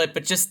gender flip,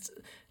 but just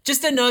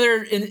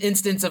another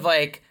instance of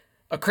like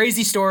a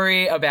crazy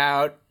story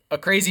about a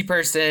crazy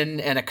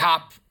person and a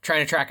cop trying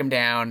to track him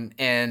down,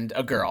 and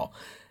a girl,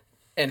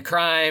 and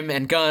crime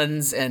and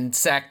guns and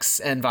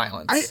sex and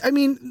violence. I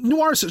mean,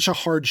 noir is such a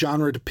hard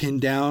genre to pin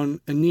down,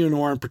 and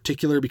neo-noir in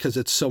particular, because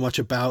it's so much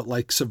about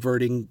like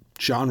subverting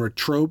genre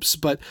tropes.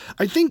 But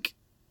I think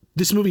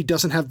this movie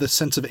doesn't have the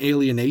sense of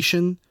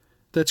alienation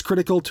that's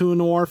critical to a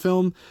noir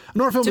film. A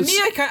noir film to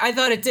me, I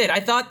thought it did. I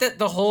thought that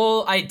the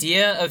whole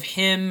idea of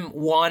him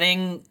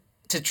wanting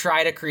to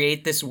try to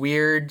create this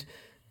weird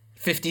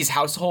 50s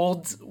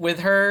household with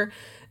her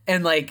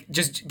and like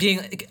just being,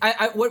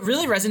 what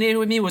really resonated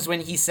with me was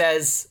when he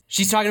says,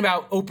 she's talking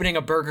about opening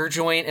a burger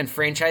joint and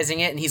franchising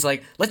it. And he's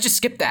like, let's just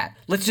skip that.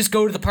 Let's just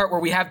go to the part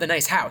where we have the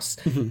nice house.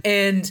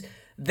 And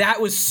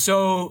that was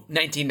so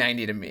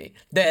 1990 to me,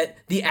 that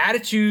the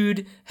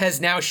attitude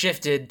has now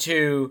shifted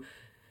to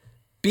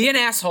be an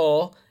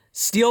asshole,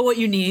 steal what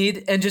you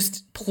need, and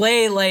just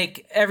play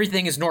like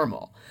everything is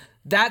normal.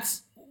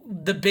 That's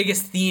the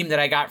biggest theme that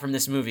I got from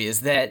this movie,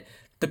 is that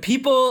the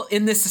people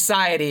in this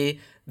society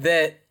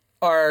that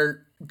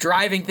are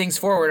driving things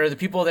forward are the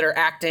people that are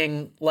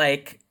acting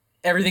like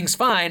everything's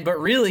fine, but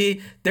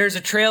really there's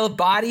a trail of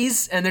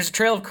bodies and there's a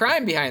trail of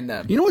crime behind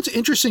them. You know what's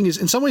interesting is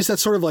in some ways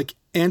that's sort of like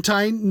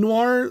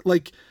anti-noir,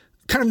 like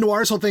kind of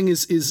noir's whole thing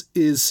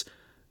is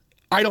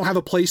I don't have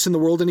a place in the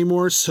world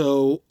anymore,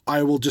 so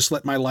I will just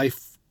let my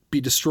life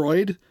be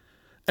destroyed.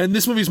 And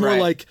this movie's more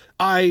like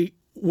I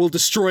will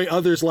destroy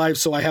others'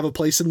 lives so I have a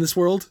place in this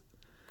world.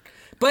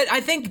 But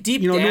I think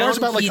deep down, noir's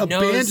about like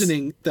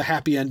abandoning the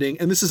happy ending,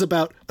 and this is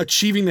about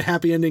achieving the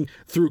happy ending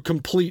through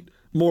complete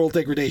moral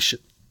degradation.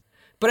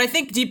 But I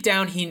think deep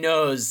down he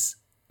knows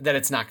that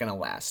it's not going to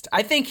last.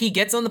 I think he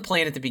gets on the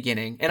plane at the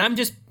beginning, and I'm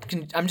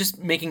just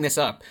making this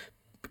up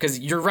because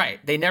you're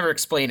right. They never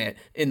explain it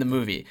in the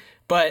movie.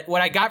 But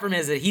what I got from it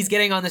is that he's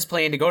getting on this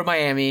plane to go to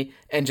Miami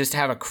and just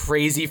have a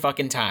crazy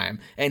fucking time.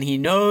 And he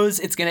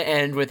knows it's going to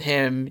end with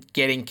him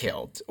getting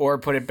killed or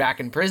put it back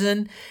in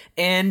prison.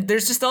 And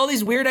there's just all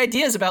these weird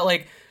ideas about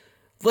like,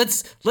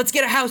 let's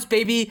get a house,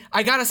 baby.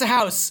 I got us a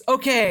house.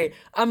 Okay,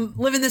 I'm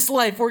living this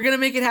life. We're going to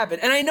make it happen.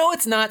 And I know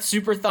it's not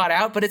super thought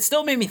out, but it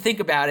still made me think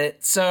about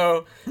it.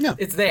 So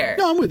It's there.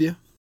 No, I'm with you.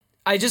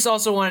 I just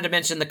also wanted to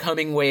mention the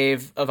coming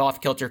wave of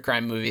off-kilter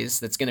crime movies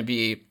that's going to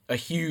be a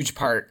huge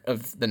part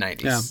of the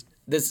 90s. Yeah.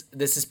 This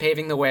is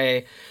paving the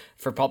way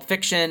for Pulp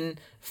Fiction,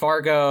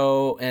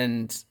 Fargo,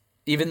 and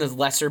even the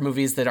lesser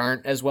movies that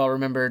aren't as well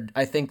remembered.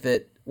 I think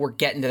that we're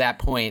getting to that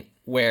point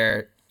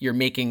where you're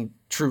making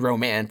true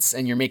romance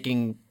and you're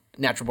making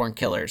natural born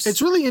killers.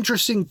 It's really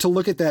interesting to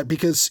look at that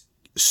because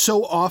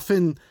so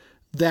often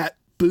that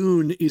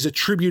boon is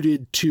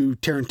attributed to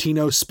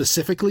Tarantino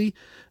specifically.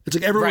 It's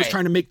like everyone's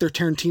trying to make their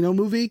Tarantino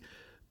movie,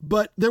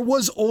 but there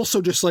was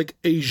also just like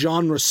a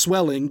genre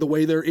swelling the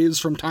way there is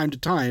from time to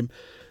time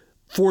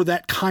for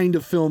that kind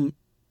of film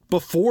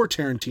before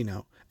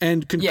Tarantino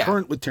and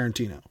concurrent with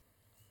Tarantino.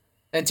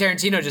 And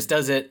Tarantino just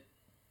does it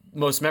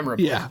most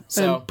memorably. Yeah,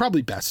 so and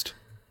probably best.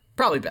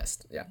 Probably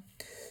best, yeah.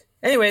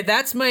 Anyway,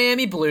 that's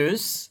Miami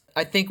Blues.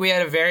 I think we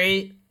had a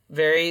very,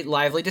 very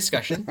lively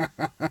discussion,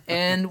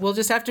 and we'll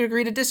just have to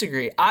agree to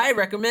disagree. I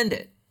recommend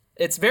it.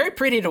 It's very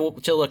pretty to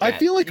look at. I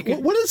feel like,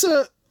 what is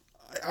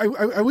I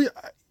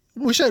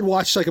wish I had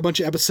watched like a bunch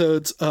of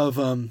episodes of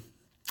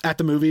At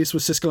the Movies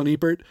with Siskel and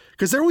Ebert,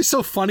 because they're always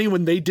so funny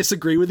when they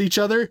disagree with each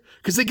other,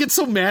 because they get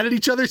so mad at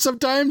each other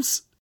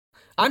sometimes.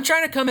 I'm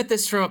trying to come at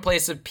this from a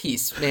place of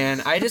peace,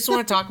 man. I just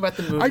want to talk about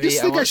the movie. I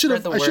just think I should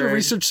have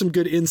researched some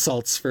good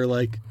insults for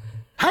like,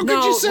 how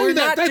could you say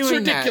that? That's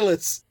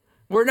ridiculous.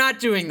 We're not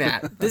doing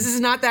that. This is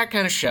not that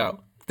kind of show.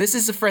 This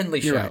is a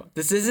friendly show. Right.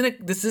 This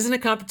isn't a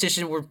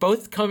competition. We're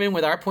both coming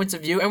with our points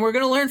of view, and we're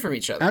going to learn from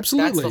each other.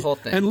 Absolutely. That's the whole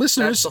thing. And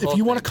listeners, if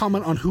you want to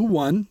comment on who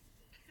won,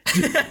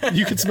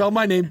 you can spell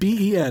my name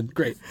Ben.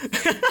 Great.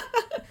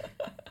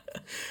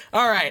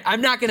 All right.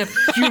 I'm not going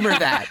to humor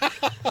that.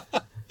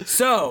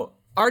 So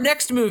our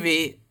next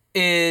movie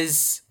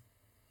is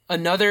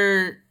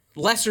another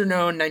lesser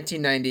known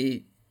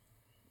 1990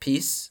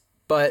 piece,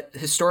 but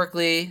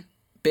historically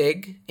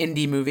big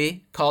indie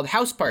movie called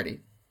House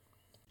Party.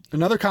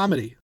 Another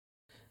comedy.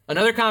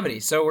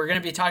 So we're going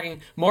to be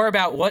talking more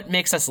about what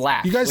makes us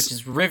laugh, you guys which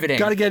is riveting.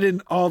 Got to get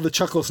in all the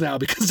chuckles now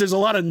because there's a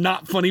lot of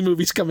not funny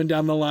movies coming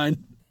down the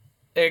line.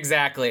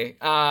 Exactly.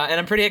 And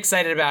I'm pretty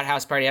excited about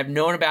House Party. I've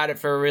known about it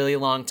for a really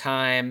long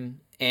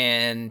time,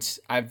 and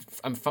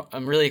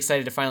I'm really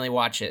excited to finally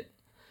watch it.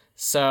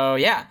 So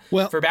yeah,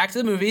 well, for Back to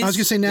the Movies. I was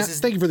going to say, Nat,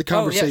 thank you for the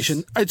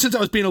conversation. Oh, yes. Since I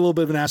was being a little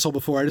bit of an asshole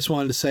before, I just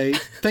wanted to say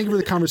thank you for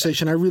the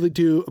conversation. I really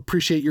do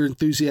appreciate your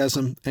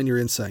enthusiasm and your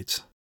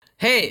insights.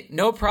 Hey,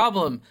 no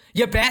problem,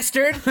 you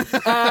bastard.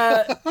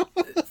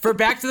 For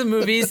Back to the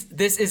Movies,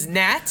 this is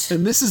Nat.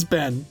 And this is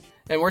Ben.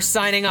 And we're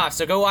signing off.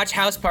 So go watch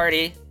House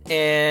Party,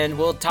 and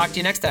we'll talk to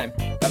you next time.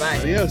 Bye-bye.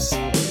 Adios.